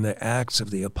in the Acts of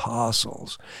the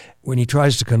Apostles. When he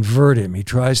tries to convert him, he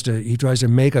tries to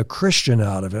make a Christian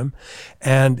out of him,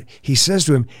 and he says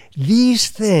to him, these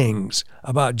things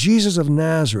about Jesus of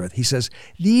Nazareth, he says,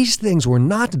 these things were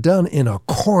not done in a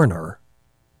corner.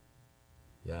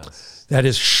 Yes. That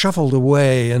is shuffled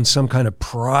away in some kind of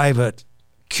private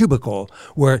cubicle,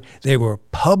 where they were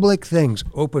public things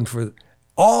open for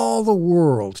all the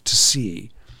world to see.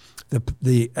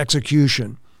 The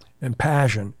execution and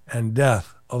passion and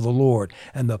death of the Lord,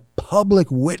 and the public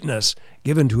witness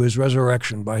given to his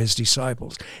resurrection by his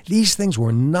disciples. These things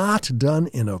were not done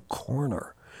in a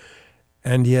corner.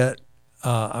 And yet,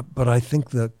 but I think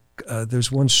that there's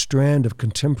one strand of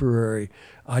contemporary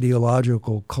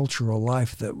ideological cultural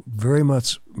life that very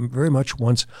much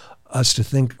wants us to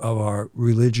think of our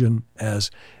religion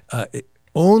as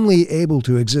only able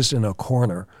to exist in a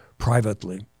corner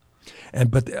privately.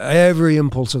 But every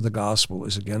impulse of the gospel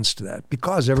is against that,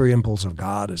 because every impulse of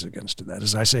God is against that.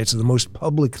 As I say, it's the most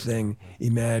public thing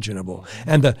imaginable.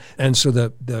 And so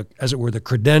the as it were, the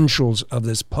credentials of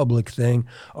this public thing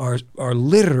are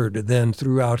littered then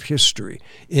throughout history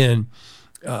in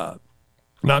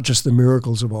not just the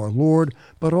miracles of our Lord,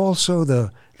 but also the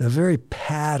very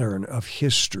pattern of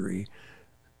history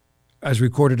as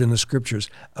recorded in the Scriptures,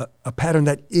 a pattern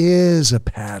that is a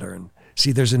pattern.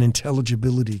 See, there's an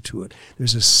intelligibility to it.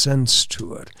 There's a sense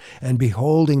to it. And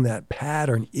beholding that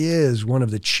pattern is one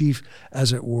of the chief,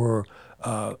 as it were,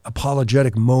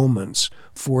 apologetic moments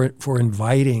for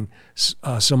inviting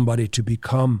somebody to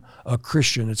become a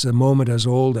Christian. It's a moment as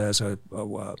old as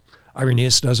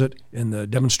Irenaeus does it in the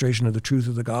demonstration of the truth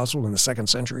of the gospel in the 2nd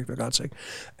century, for God's sake.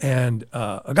 And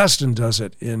Augustine does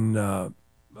it in on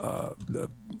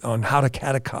how to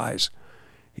catechize.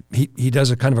 He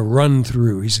does a kind of a run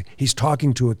through. He's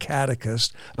talking to a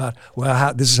catechist about,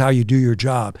 well, this is how you do your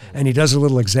job, and he does a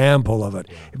little example of it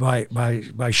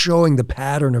by showing the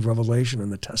pattern of revelation in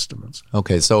the Testaments.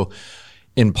 Okay, so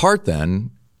in part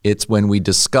then, it's when we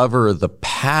discover the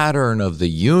pattern of the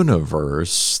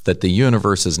universe, that the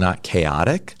universe is not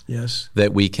chaotic. Yes.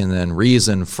 That we can then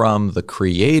reason from the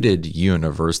created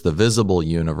universe, the visible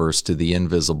universe, to the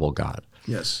invisible God.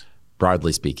 Yes.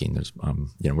 Broadly speaking, there's,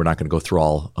 we're not going to go through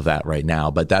all of that right now,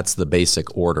 but that's the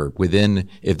basic order.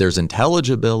 If there's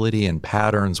intelligibility and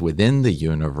patterns within the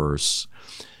universe,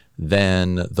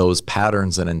 then those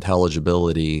patterns and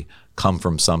intelligibility come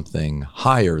from something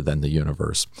higher than the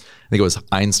universe. I think it was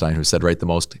Einstein who said, right, the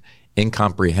most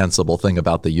incomprehensible thing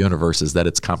about the universe is that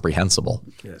it's comprehensible.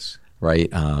 Yes. Right?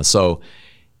 So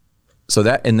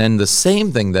that, and then the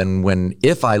same thing then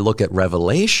if I look at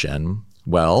Revelation,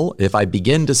 well, if I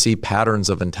begin to see patterns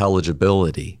of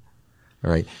intelligibility,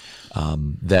 right,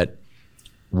 that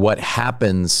what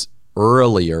happens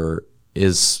earlier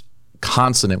is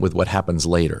consonant with what happens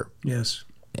later. Yes.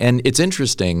 And it's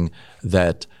interesting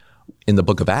that in the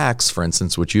book of Acts, for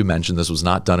instance, which you mentioned, this was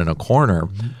not done in a corner,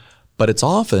 but it's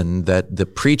often that the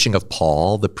preaching of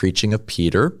Paul, the preaching of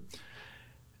Peter,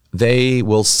 they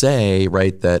will say,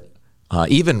 right, that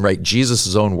even, right,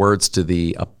 Jesus' own words to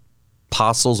the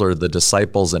apostles or the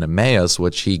disciples in Emmaus,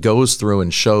 which he goes through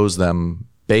and shows them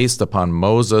based upon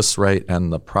Moses, right,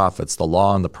 and the prophets, the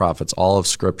law and the prophets, all of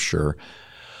Scripture,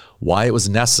 why it was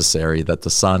necessary that the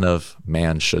Son of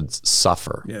Man should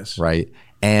suffer, yes, right,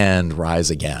 and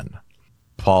rise again.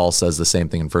 Paul says the same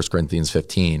thing in 1 Corinthians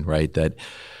 15, right, that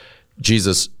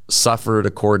Jesus suffered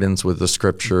accordance with the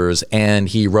Scriptures and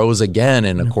he rose again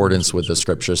in accordance with the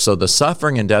Scriptures. So the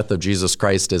suffering and death of Jesus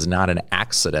Christ is not an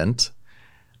accident.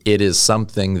 It is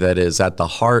something that is at the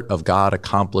heart of God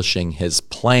accomplishing his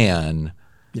plan,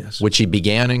 yes, which he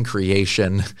began in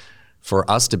creation for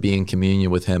us to be in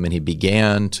communion with him, and he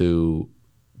began to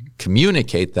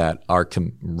communicate that our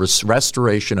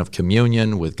restoration of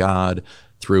communion with God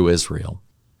through Israel.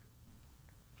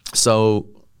 So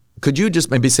could you just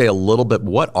maybe say a little bit,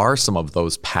 what are some of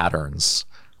those patterns?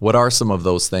 What are some of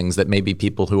those things that maybe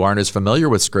people who aren't as familiar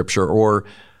with Scripture, or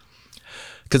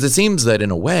because it seems that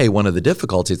in a way, one of the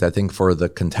difficulties, I think, for the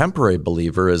contemporary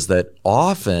believer is that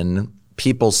often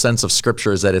people's sense of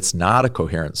Scripture is that it's not a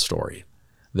coherent story.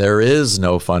 There is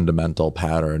no fundamental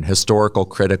pattern. Historical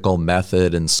critical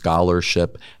method and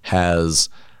scholarship has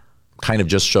kind of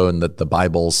just shown that the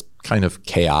Bible's kind of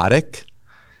chaotic.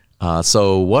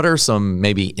 So what are some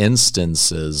maybe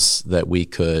instances that we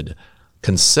could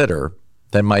consider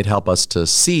that might help us to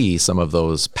see some of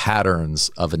those patterns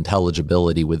of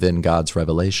intelligibility within God's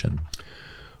revelation?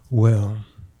 Well,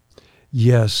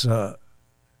 yes. Let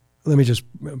me just,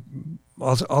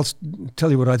 I'll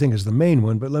tell you what I think is the main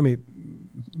one, but let me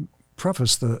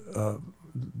preface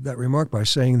that remark by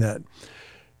saying that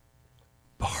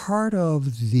part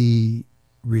of the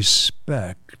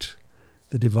respect,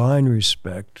 the divine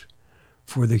respect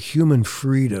for the human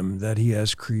freedom that he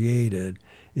has created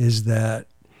is that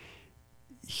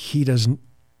the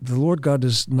Lord God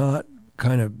does not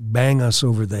kind of bang us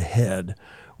over the head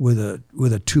with a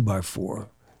 2x4.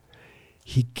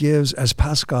 He gives, as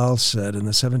Pascal said in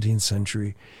the 17th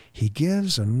century, he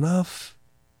gives enough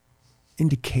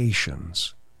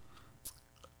indications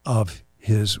of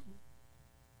his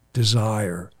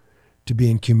desire to be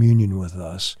in communion with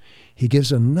us. He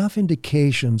gives enough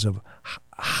indications of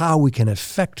how we can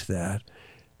effect that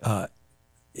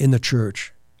in the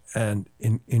church and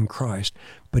in Christ.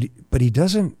 But he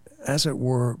doesn't, as it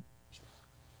were,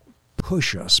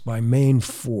 push us by main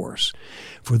force.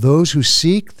 For those who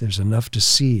seek, there's enough to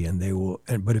see, and they will.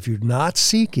 But if you're not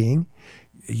seeking,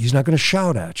 he's not going to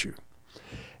shout at you.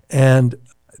 And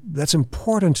that's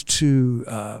important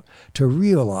to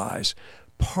realize.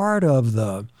 Part of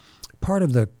the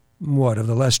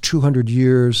last 200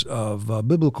 years of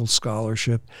biblical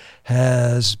scholarship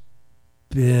has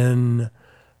been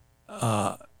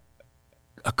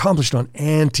accomplished on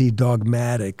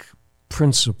anti-dogmatic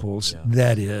principles. Yeah.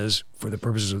 That is, for the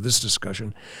purposes of this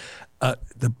discussion,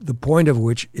 the point of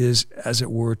which is, as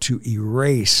it were, to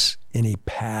erase any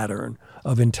pattern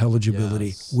of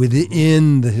intelligibility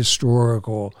within the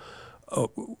historical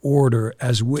order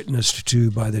as witnessed to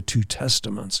by the two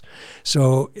testaments.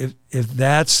 So if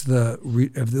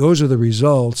those are the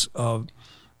results of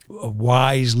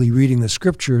wisely reading the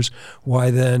scriptures,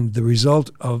 why then the result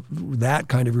of that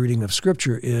kind of reading of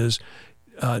scripture is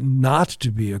not to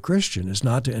be a Christian, is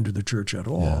not to enter the church at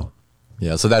all.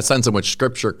 Yeah. So that sense in which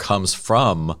scripture comes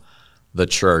from the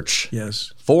church,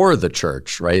 for the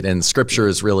church, right? And scripture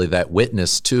is really that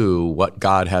witness to what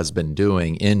God has been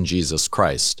doing in Jesus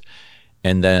Christ.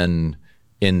 And then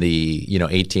in the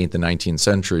 18th and 19th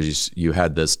centuries, you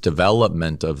had this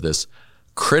development of this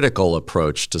critical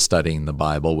approach to studying the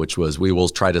Bible, which was we will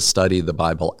try to study the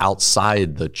Bible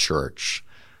outside the church,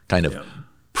 kind of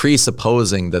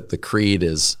presupposing that the creed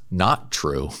is not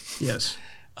true. Yes.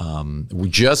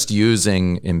 Just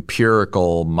using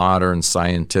empirical, modern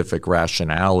scientific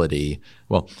rationality.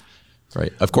 Well,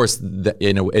 right. Of course,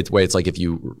 in a way, it's like if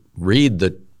you read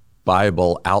the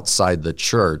Bible outside the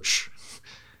church,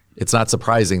 it's not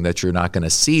surprising that you're not going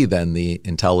to see then the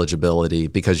intelligibility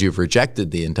because you've rejected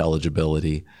the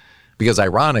intelligibility. Because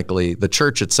ironically, the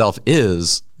church itself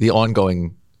is the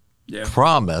ongoing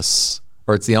promise,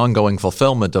 or it's the ongoing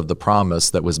fulfillment of the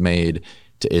promise that was made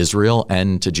to Israel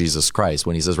and to Jesus Christ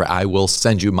when he says, right, I will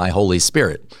send you my Holy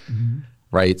Spirit,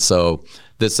 right? So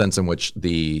this sense in which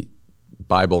the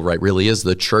Bible, right, really is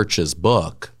the church's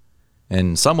book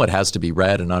and somewhat has to be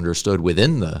read and understood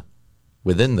within the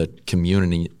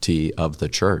community of the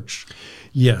church.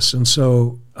 Yes, and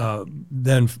so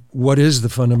then what is the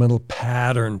fundamental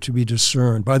pattern to be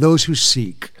discerned by those who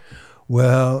seek?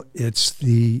 Well, it's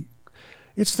the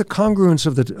congruence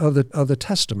of the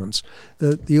testaments.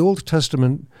 The Old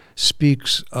Testament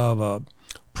speaks of a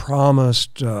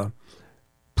promised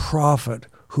prophet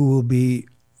who will be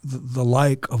the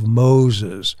like of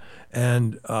Moses,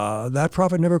 and that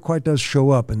prophet never quite does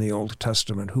show up in the Old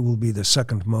Testament, who will be the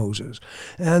second Moses.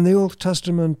 And the Old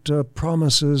Testament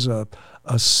promises a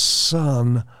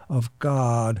son of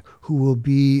God who will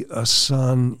be a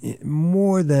son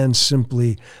more than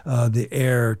simply the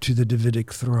heir to the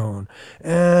Davidic throne.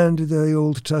 And the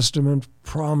Old Testament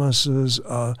promises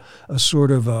a sort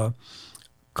of a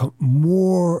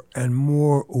more and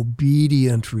more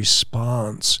obedient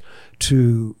response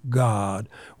to God,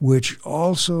 which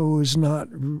also is not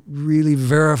really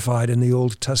verified in the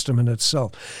Old Testament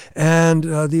itself. And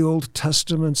the Old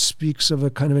Testament speaks of a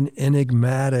kind of an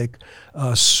enigmatic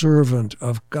servant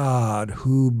of God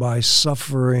who by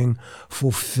suffering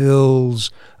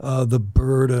fulfills the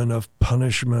burden of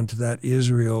punishment that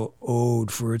Israel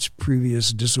owed for its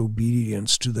previous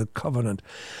disobedience to the covenant.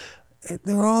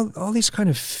 There are all these kind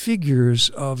of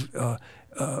figures of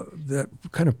that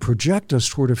kind of project us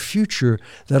toward a future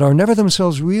that are never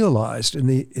themselves realized in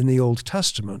the Old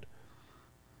Testament.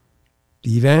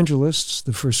 The evangelists,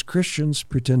 the first Christians,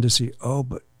 pretend to see,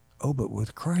 but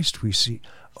with Christ we see,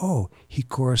 he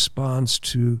corresponds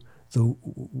to the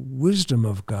wisdom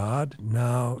of God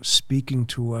now speaking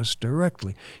to us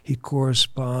directly. He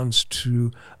corresponds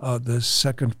to the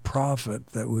second prophet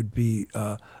that would be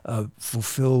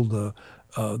fulfill the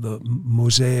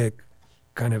Mosaic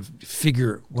kind of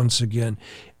figure once again,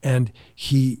 and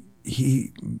he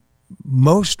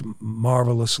most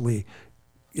marvelously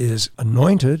is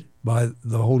anointed by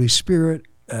the Holy Spirit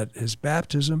at his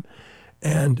baptism,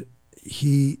 and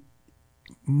he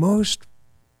most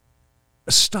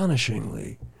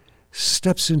astonishingly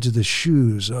steps into the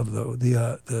shoes of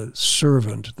the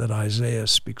servant that Isaiah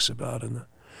speaks about.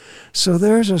 So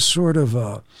there's a sort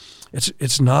of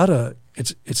it's not a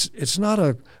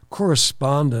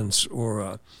correspondence or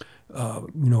a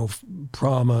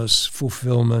promise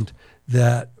fulfillment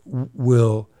that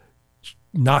will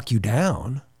knock you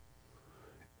down.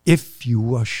 If you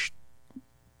wish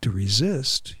to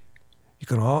resist, you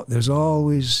can always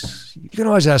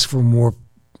ask for more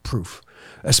proof,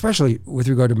 especially with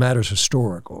regard to matters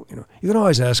historical. You can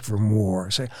always ask for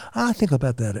more. Say, I'll think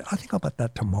about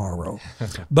that tomorrow.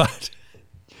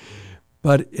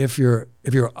 But if you're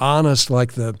honest,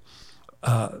 like the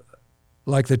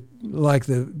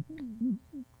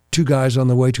two guys on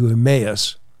the way to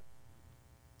Emmaus,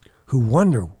 who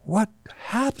wonder what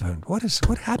happened.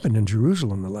 What happened in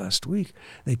Jerusalem the last week?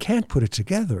 They can't put it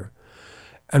together.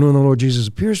 And when the Lord Jesus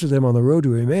appears to them on the road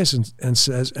to Emmaus and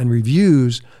says, and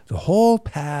reviews the whole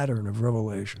pattern of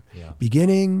Revelation,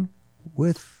 beginning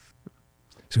with,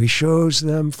 so he shows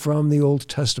them from the Old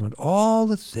Testament all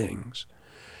the things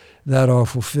that are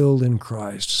fulfilled in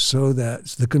Christ, so that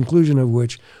the conclusion of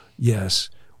which, yes,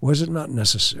 was it not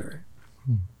necessary?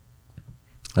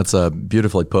 That's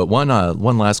beautifully put. One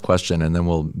last question, and then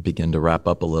we'll begin to wrap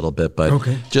up a little bit. But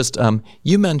just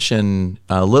you mentioned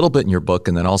a little bit in your book,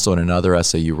 and then also in another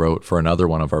essay you wrote for another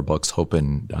one of our books, Hope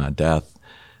and Death,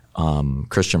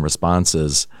 Christian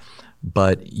Responses.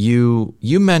 But you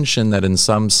mentioned that in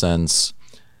some sense,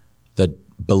 that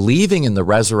believing in the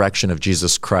resurrection of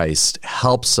Jesus Christ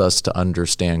helps us to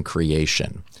understand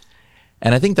creation.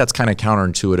 And I think that's kind of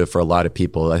counterintuitive for a lot of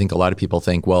people. I think a lot of people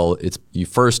think, well, you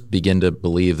first begin to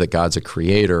believe that God's a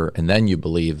creator, and then you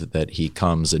believe that he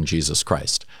comes in Jesus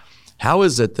Christ. How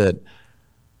is it that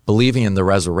believing in the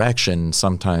resurrection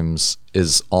sometimes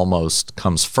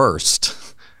comes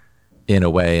first in a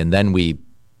way, and then we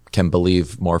can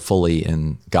believe more fully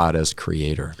in God as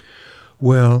creator?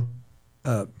 Well,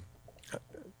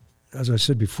 as I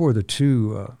said before, the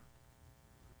two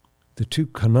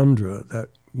conundra that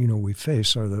we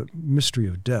face are the mystery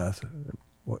of death,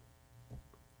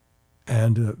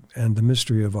 and the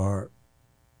mystery of our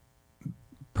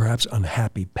perhaps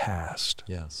unhappy past.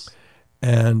 Yes,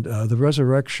 and the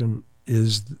resurrection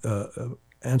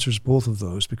answers both of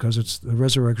those, because it's the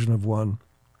resurrection of one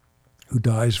who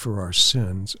dies for our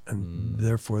sins, and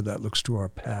therefore that looks to our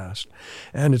past,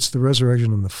 and it's the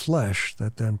resurrection in the flesh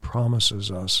that then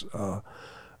promises us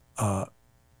a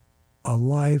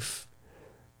life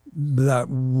that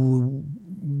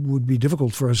would be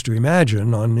difficult for us to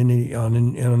imagine on any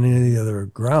other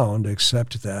ground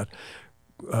except that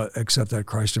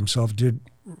Christ himself did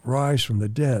rise from the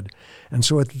dead. And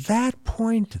so at that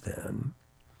point then,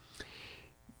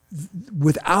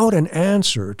 without an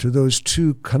answer to those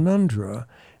two conundra,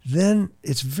 then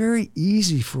it's very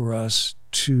easy for us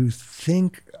to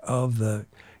think of the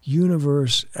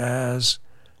universe as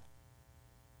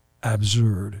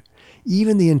absurd.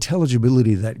 Even the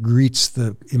intelligibility that greets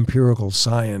the empirical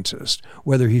scientist,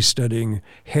 whether he's studying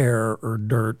hair or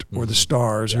dirt or the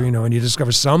stars, or and you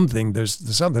discover something,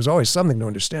 there's always something to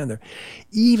understand there.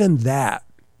 Even that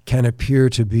can appear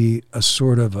to be a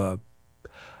sort of a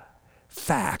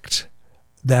fact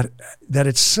that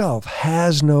itself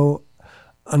has no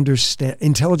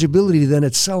intelligibility. Then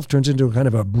itself turns into a kind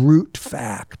of a brute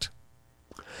fact,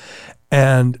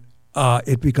 and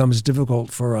it becomes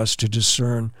difficult for us to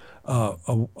discern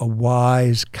a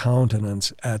wise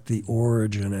countenance at the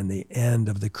origin and the end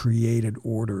of the created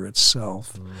order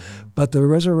itself. But the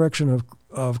resurrection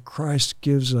of Christ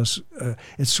gives us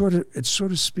it sort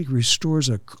of speak restores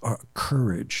a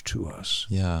courage to us.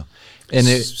 Yeah, and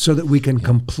so that we can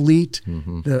complete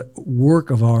the work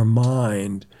of our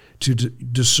mind to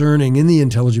discerning in the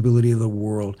intelligibility of the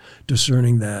world,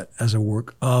 discerning that as a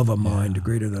work of a mind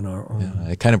greater than our own.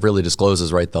 Yeah. It kind of really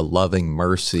discloses, right, the loving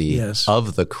mercy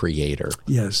of the Creator.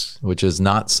 Yes. Which is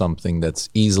not something that's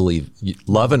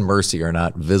love and mercy are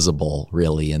not visible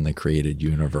really in the created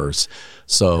universe.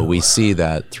 So we see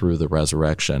that through the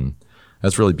resurrection.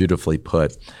 That's really beautifully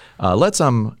put. I'd like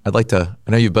to,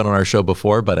 I know you've been on our show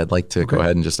before, but I'd like to go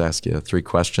ahead and just ask you 3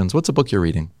 questions. What's a book you're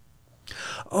reading?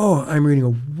 Oh, I'm reading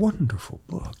a wonderful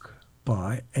book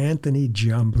by Anthony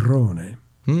Giambrone.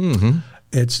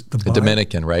 It's the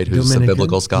Dominican, right? Who's a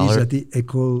biblical scholar? He's at the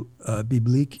École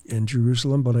Biblique in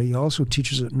Jerusalem, but he also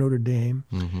teaches at Notre Dame.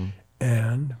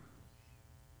 And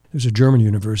there's a German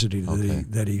university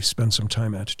that he spent some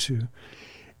time at too.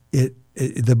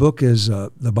 The book is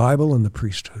The Bible and the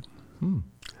Priesthood.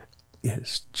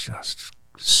 It's just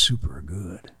super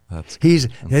good. He's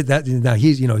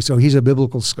a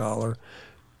biblical scholar.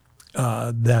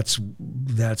 That's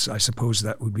I suppose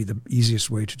that would be the easiest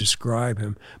way to describe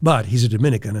him. But he's a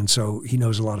Dominican, and so he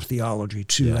knows a lot of theology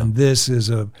too. Yeah. And this is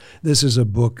a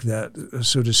book that,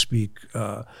 so to speak,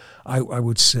 I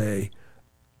would say,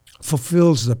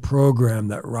 fulfills the program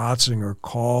that Ratzinger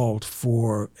called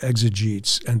for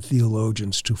exegetes and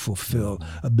theologians to fulfill: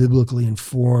 a biblically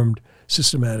informed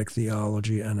systematic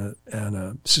theology and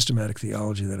a systematic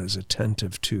theology that is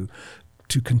attentive to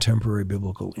contemporary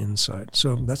biblical insight.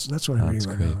 So that's what I'm reading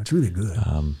right now. It's really good.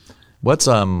 What's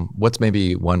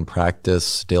maybe one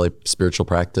practice, daily spiritual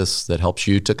practice, that helps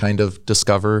you to kind of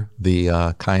discover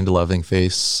the kind, loving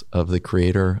face of the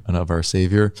Creator and of our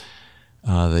Savior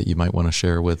that you might want to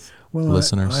share with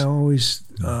listeners? I always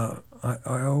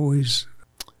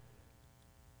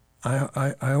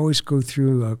I always go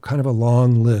through a kind of a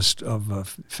long list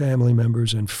of family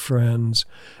members and friends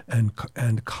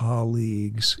and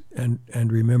colleagues and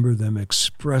remember them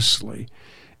expressly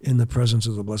in the presence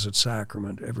of the Blessed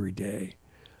Sacrament every day.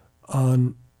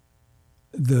 On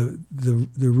the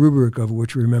rubric of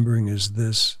which remembering is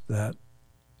this, that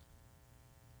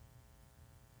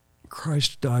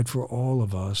Christ died for all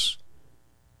of us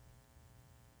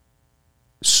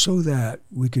so that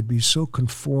we could be so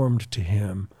conformed to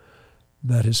him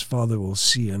that his Father will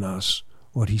see in us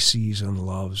what he sees and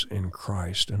loves in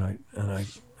Christ. And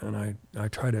I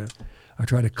try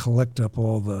to collect up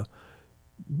all the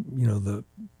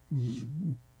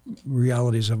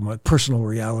realities of my personal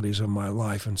realities of my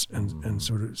life and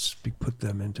sort of put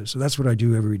them into. So that's what I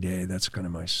do every day. That's kind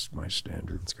of my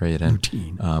standard. That's great.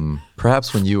 Routine. And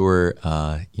perhaps when you were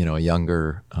a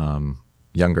younger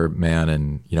man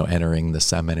and entering the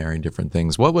seminary and different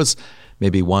things, what was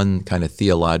maybe one kind of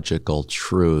theological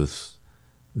truth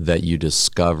that you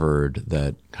discovered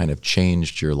that kind of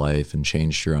changed your life and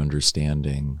changed your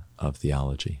understanding of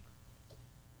theology?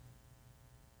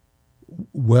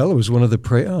 Well, it was one of the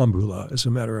preambula, as a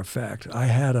matter of fact. I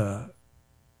had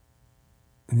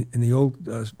in the old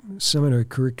seminary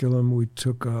curriculum, we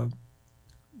took a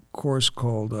course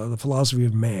called The Philosophy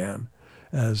of Man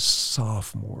as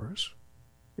sophomores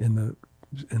in the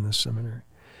seminary.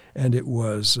 And it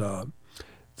was a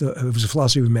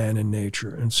philosophy of man and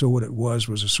nature. And so what it was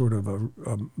a sort of a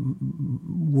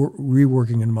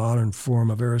reworking in modern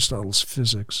form of Aristotle's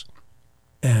physics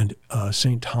and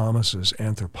St. Thomas's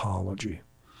anthropology.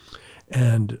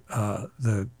 And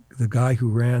the guy who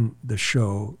ran the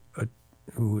show,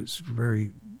 who was very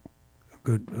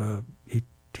good, he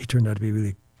turned out to be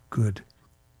really good.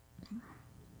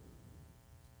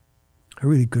 A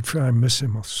really good friend. I miss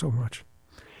him so much.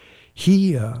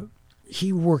 He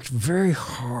worked very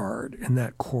hard in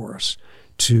that course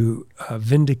to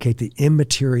vindicate the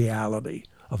immateriality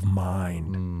of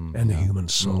mind and the human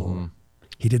soul. Mm-hmm.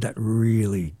 He did that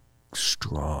really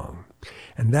strong.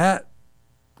 And that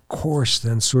course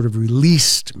then sort of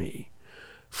released me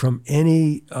from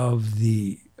any of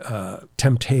the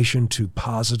temptation to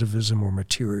positivism or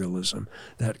materialism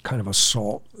that kind of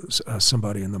assault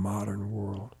somebody in the modern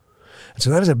world. And so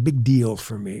that is a big deal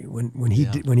for me when he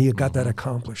had got that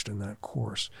accomplished in that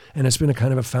course. And it's been a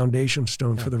kind of a foundation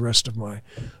stone for the rest of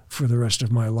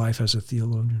my life as a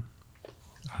theologian.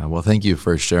 Well, thank you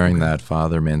for sharing that,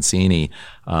 Father Mancini.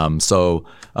 So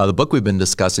the book we've been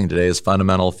discussing today is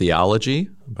Fundamental Theology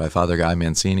by Father Guy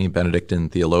Mancini, Benedictine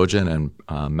theologian and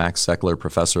Max Seckler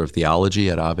Professor of Theology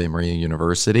at Ave Maria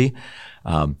University.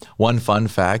 One fun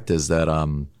fact is that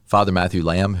Father Matthew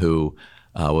Lamb, who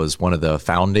was one of the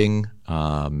founding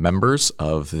members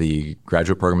of the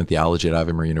graduate program in theology at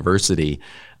Ave Maria University,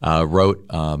 wrote,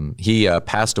 he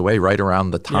passed away right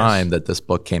around the time that this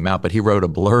book came out, but he wrote a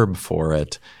blurb for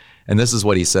it. And this is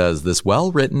what he says: "This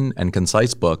well-written and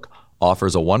concise book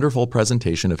offers a wonderful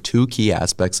presentation of two key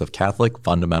aspects of Catholic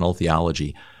fundamental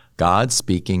theology: God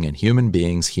speaking and human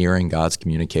beings hearing God's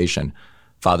communication.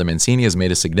 Father Mancini has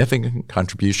made a significant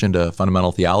contribution to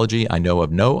fundamental theology. I know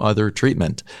of no other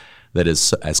treatment that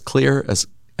is as clear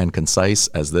and concise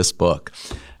as this book."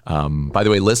 By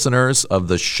the way, listeners of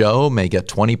the show may get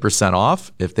 20%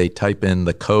 off if they type in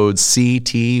the code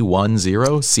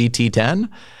CT10, CT10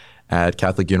 at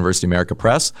Catholic University America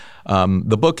Press.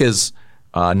 The book is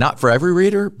not for every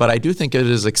reader, but I do think it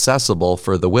is accessible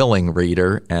for the willing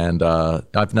reader. And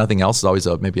if nothing else, it's always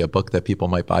maybe a book that people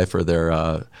might buy for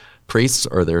their priests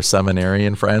or their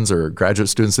seminarian friends or graduate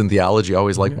students in theology.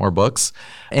 Always like more books.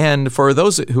 And for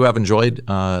those who have enjoyed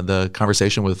the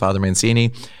conversation with Father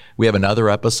Mancini, we have another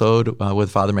episode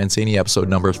with Father Mancini, episode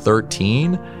number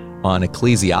 13, on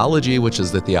ecclesiology, which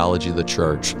is the theology of the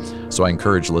church. So I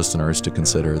encourage listeners to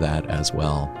consider that as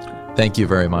well. Thank you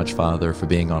very much, Father, for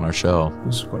being on our show. It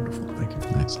was wonderful. Thank you.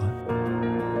 Excellent.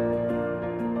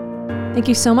 Thank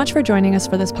you so much for joining us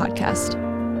for this podcast.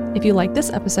 If you like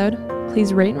this episode,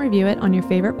 please rate and review it on your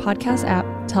favorite podcast app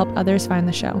to help others find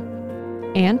the show.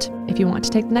 And if you want to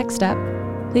take the next step,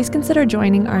 please consider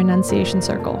joining our Annunciation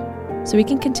Circle so we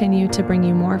can continue to bring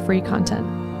you more free content.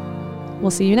 We'll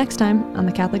see you next time on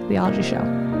the Catholic Theology Show.